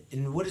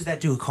 And what does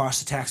that do? It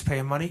costs the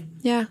taxpayer money?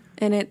 Yeah,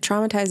 and it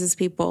traumatizes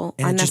people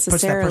And it just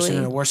puts that unnecessarily. person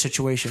in a worse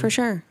situation. For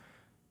sure.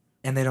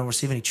 And they don't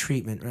receive any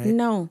treatment, right?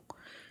 No.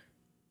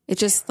 It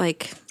just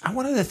like... I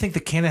wanted to think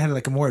that Canada had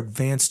like a more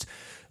advanced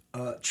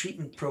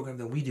treatment program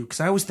than we do, because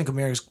I always think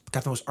America's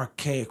got the most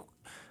archaic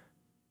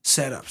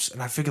setups,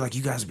 and I figure like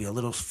you guys would be a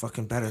little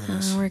fucking better than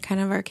us. We're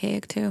kind of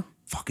archaic too.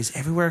 Fuck, is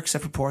everywhere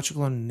except for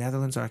Portugal and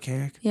Netherlands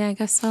archaic? Yeah, I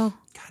guess so.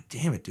 God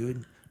damn it,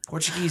 dude.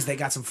 Portuguese, they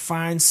got some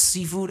fine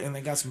seafood and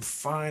they got some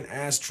fine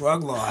ass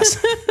drug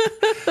laws.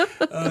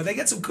 They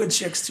got some good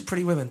chicks too,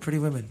 pretty women.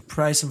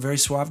 Probably some very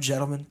suave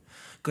gentlemen.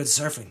 Good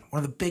surfing.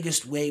 One of the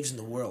biggest waves in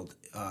the world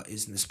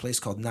is in this place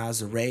called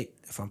Nazaré.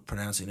 If I'm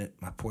pronouncing it,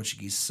 my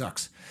Portuguese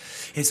sucks.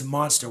 It's a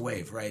monster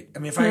wave, right? I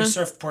mean, if I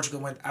surfed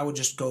Portugal, I would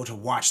just go to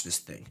watch this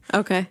thing.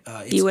 Okay.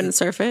 You wouldn't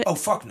surf it? Oh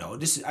fuck no!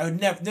 I would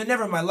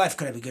never in my life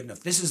could I be good enough.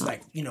 This is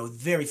like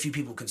very few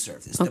people can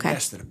surf this. The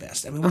best of the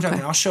best. I mean, we're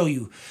talking. I'll show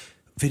you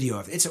video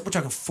of it. We're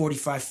talking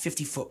 45,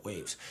 50 foot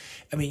waves.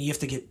 I mean, you have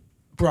to get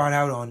brought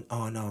out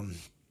on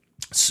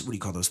what do you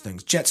call those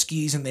things? Jet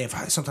skis, and they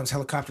have sometimes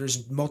helicopters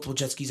and multiple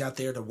jet skis out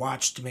there to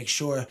watch to make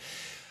sure.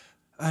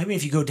 I mean,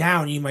 if you go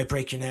down, you might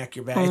break your neck,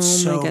 your back. It's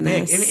so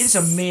big. It's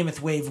a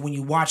mammoth wave when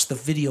you watch the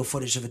video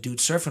footage of a dude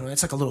surfing.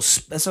 It's like a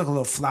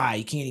little fly.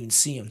 You can't even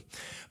see him.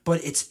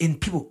 But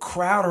people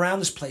crowd around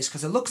this place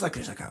because it looks like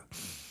there's like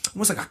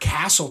almost like a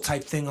castle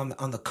type thing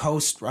on the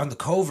coast, on the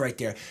cove right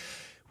there,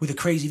 with a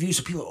crazy view.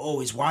 So people are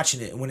always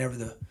watching it. And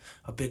whenever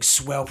a big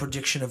swell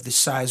prediction of this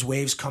size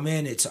waves come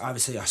in, it's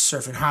obviously a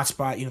surfing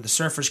hotspot. The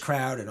surfers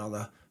crowd and all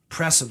the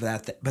press of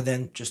that. But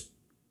then just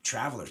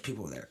travelers,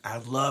 people there.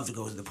 I'd love to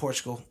go to the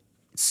Portugal.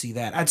 See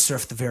that. I'd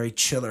surf the very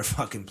chiller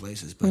fucking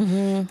places, but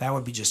that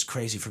would be just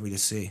crazy for me to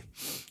see.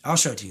 I'll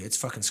show it to you. It's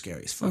fucking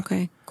scary as fuck.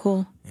 Okay,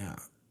 cool. Yeah.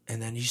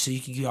 And then you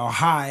can get all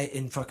high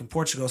in fucking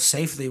Portugal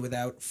safely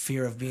without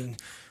fear of being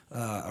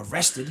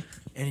arrested,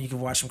 and you can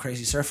watch some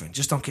crazy surfing.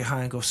 Just don't get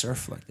high and go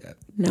surf like that.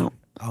 No.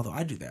 Although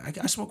I do that.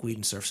 I smoke weed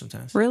and surf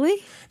sometimes.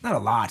 Really? Not a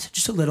lot.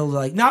 Just a little,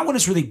 like, not when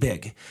it's really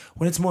big.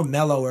 When it's more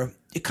mellower,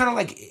 it kind of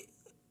like,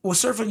 well,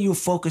 surfing you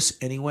focus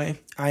anyway.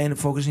 I end up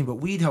focusing, but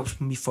weed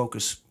helps me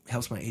focus,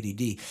 helps my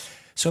ADD.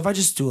 So if I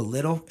just do a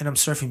little and I'm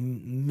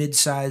surfing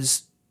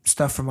mid-size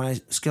stuff for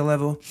my skill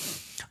level,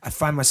 I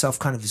find myself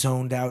kind of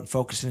zoned out,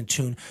 focused and in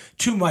tune.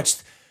 Too much,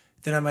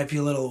 then I might be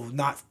a little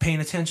not paying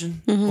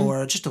attention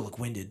or just to look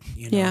winded,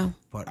 you know. Yeah.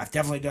 But I've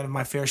definitely done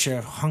my fair share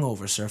of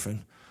hungover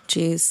surfing.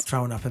 Jeez.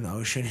 Throwing up in the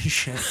ocean and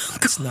shit.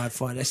 It's not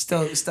fun. I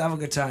still have a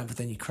good time, but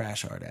then you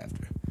crash hard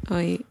after. Oh,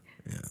 Yeah.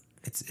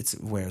 It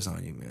wears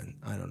on you, man.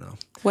 I don't know.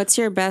 what's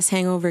your best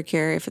hangover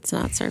cure if it's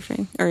not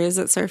surfing? Or is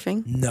it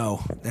surfing?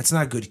 No, that's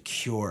not a good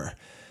cure.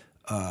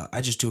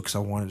 I just do it because I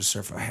wanted to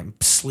surf. I'm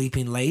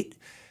sleeping late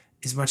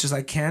as much as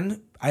I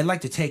can. I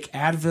like to take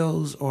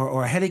Advils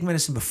or a headache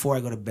medicine before I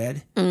go to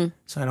bed,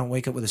 so I don't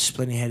wake up with a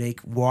splitting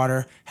headache.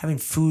 Water, having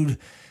food.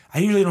 I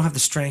usually don't have the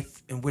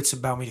strength and wits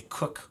about me to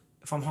cook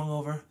if I'm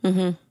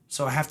hungover.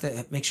 So I have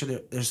to make sure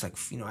that there's like,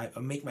 you know, I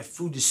make my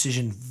food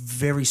decision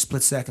very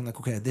split second. Like,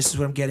 okay, this is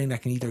what I'm getting. I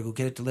can either go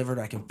get it delivered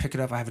or I can pick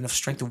it up. I have enough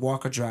strength to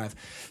walk or drive.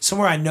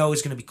 Somewhere I know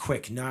is going to be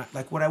quick, not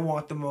like what I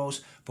want the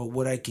most, but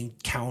what I can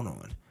count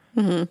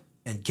on.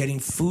 And getting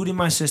food in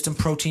my system,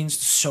 proteins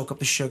to soak up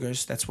the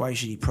sugars. That's why you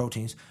should eat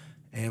proteins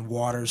and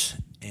waters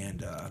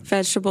and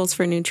Vegetables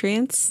for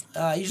nutrients?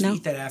 I usually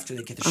eat that after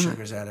they get the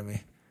sugars out of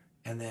me.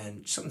 And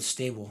then something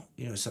stable,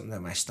 you know, something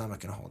that my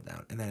stomach can hold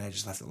down. And then I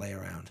just let it lay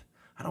around.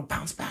 I don't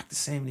bounce back the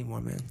same anymore,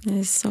 man. It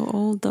is so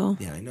old, though.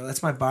 Yeah, I know.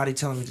 That's my body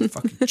telling me to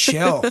fucking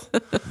chill.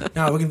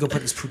 No, we're going to go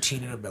put this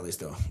poutine in our bellies,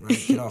 though. Right?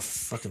 Get all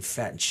fucking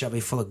fat and chubby,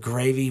 full of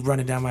gravy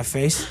running down my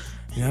face.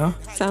 You know?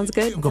 Sounds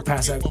good. Go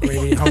pass out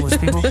gravy to homeless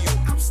people.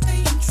 I'm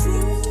staying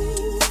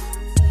true.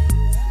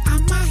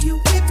 I'm out here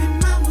whipping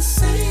my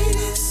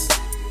Mercedes.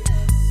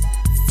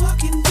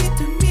 Fucking with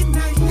the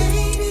midnight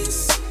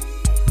ladies.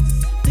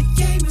 The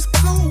game is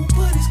cold,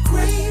 but it's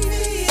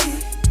gravy.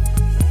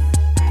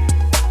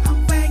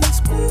 I'm banging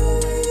screw.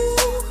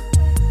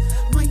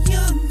 My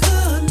young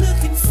girl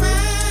looking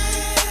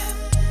fine.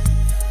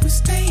 We're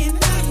staying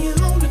out here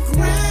on the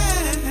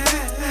grind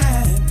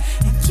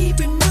and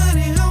keeping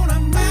money on our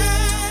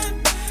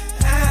mind.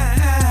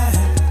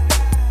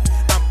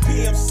 I'm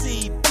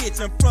PMC,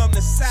 bitch, I'm from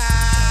the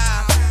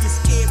side. You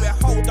scary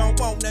hoe don't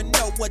wanna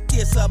know what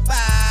this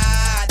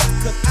about.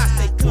 Cause I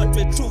stay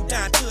country true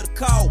down to the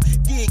core.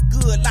 Get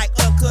good like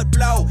uncut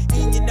blow.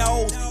 In your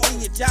nose,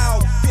 in your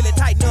jaws. Feel it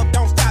tighten up,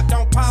 don't stop,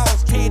 don't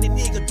pause. Candy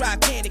niggas drive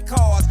candy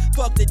cars.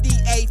 Fuck the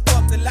DA,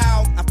 fuck the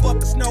law. I fuck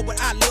the snow, but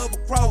I love a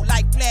crow.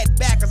 Like flat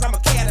backers, I'm a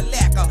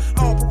Cadillac.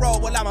 On parole,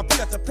 well, I'm a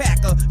filter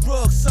packer.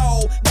 Drug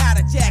soul, not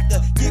a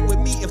jacker. Get with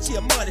me if she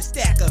a money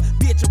stacker.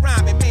 Bitch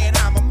around me, man,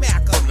 I'm a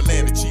macker. From the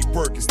land of cheap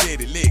work and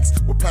steady licks.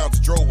 With pounds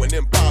of dro and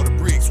them powder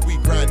bricks. We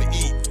grind to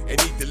eat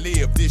and eat to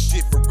live. This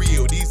shit for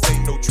real. These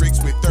ain't no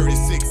tricks with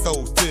 36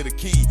 O's to the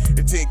key.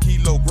 And 10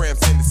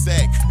 kilograms in the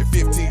sack. And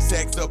 15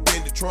 sacks up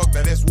in the trunk.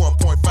 Now that's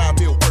 1.5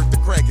 mil worth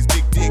of crack. It's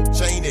Big Dick,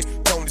 Cheney,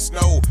 Tony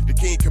Snow. The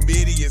King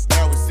Committee is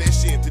now in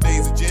session.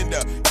 Today's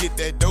agenda. Get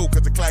that dough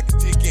cause the clock is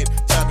ticking.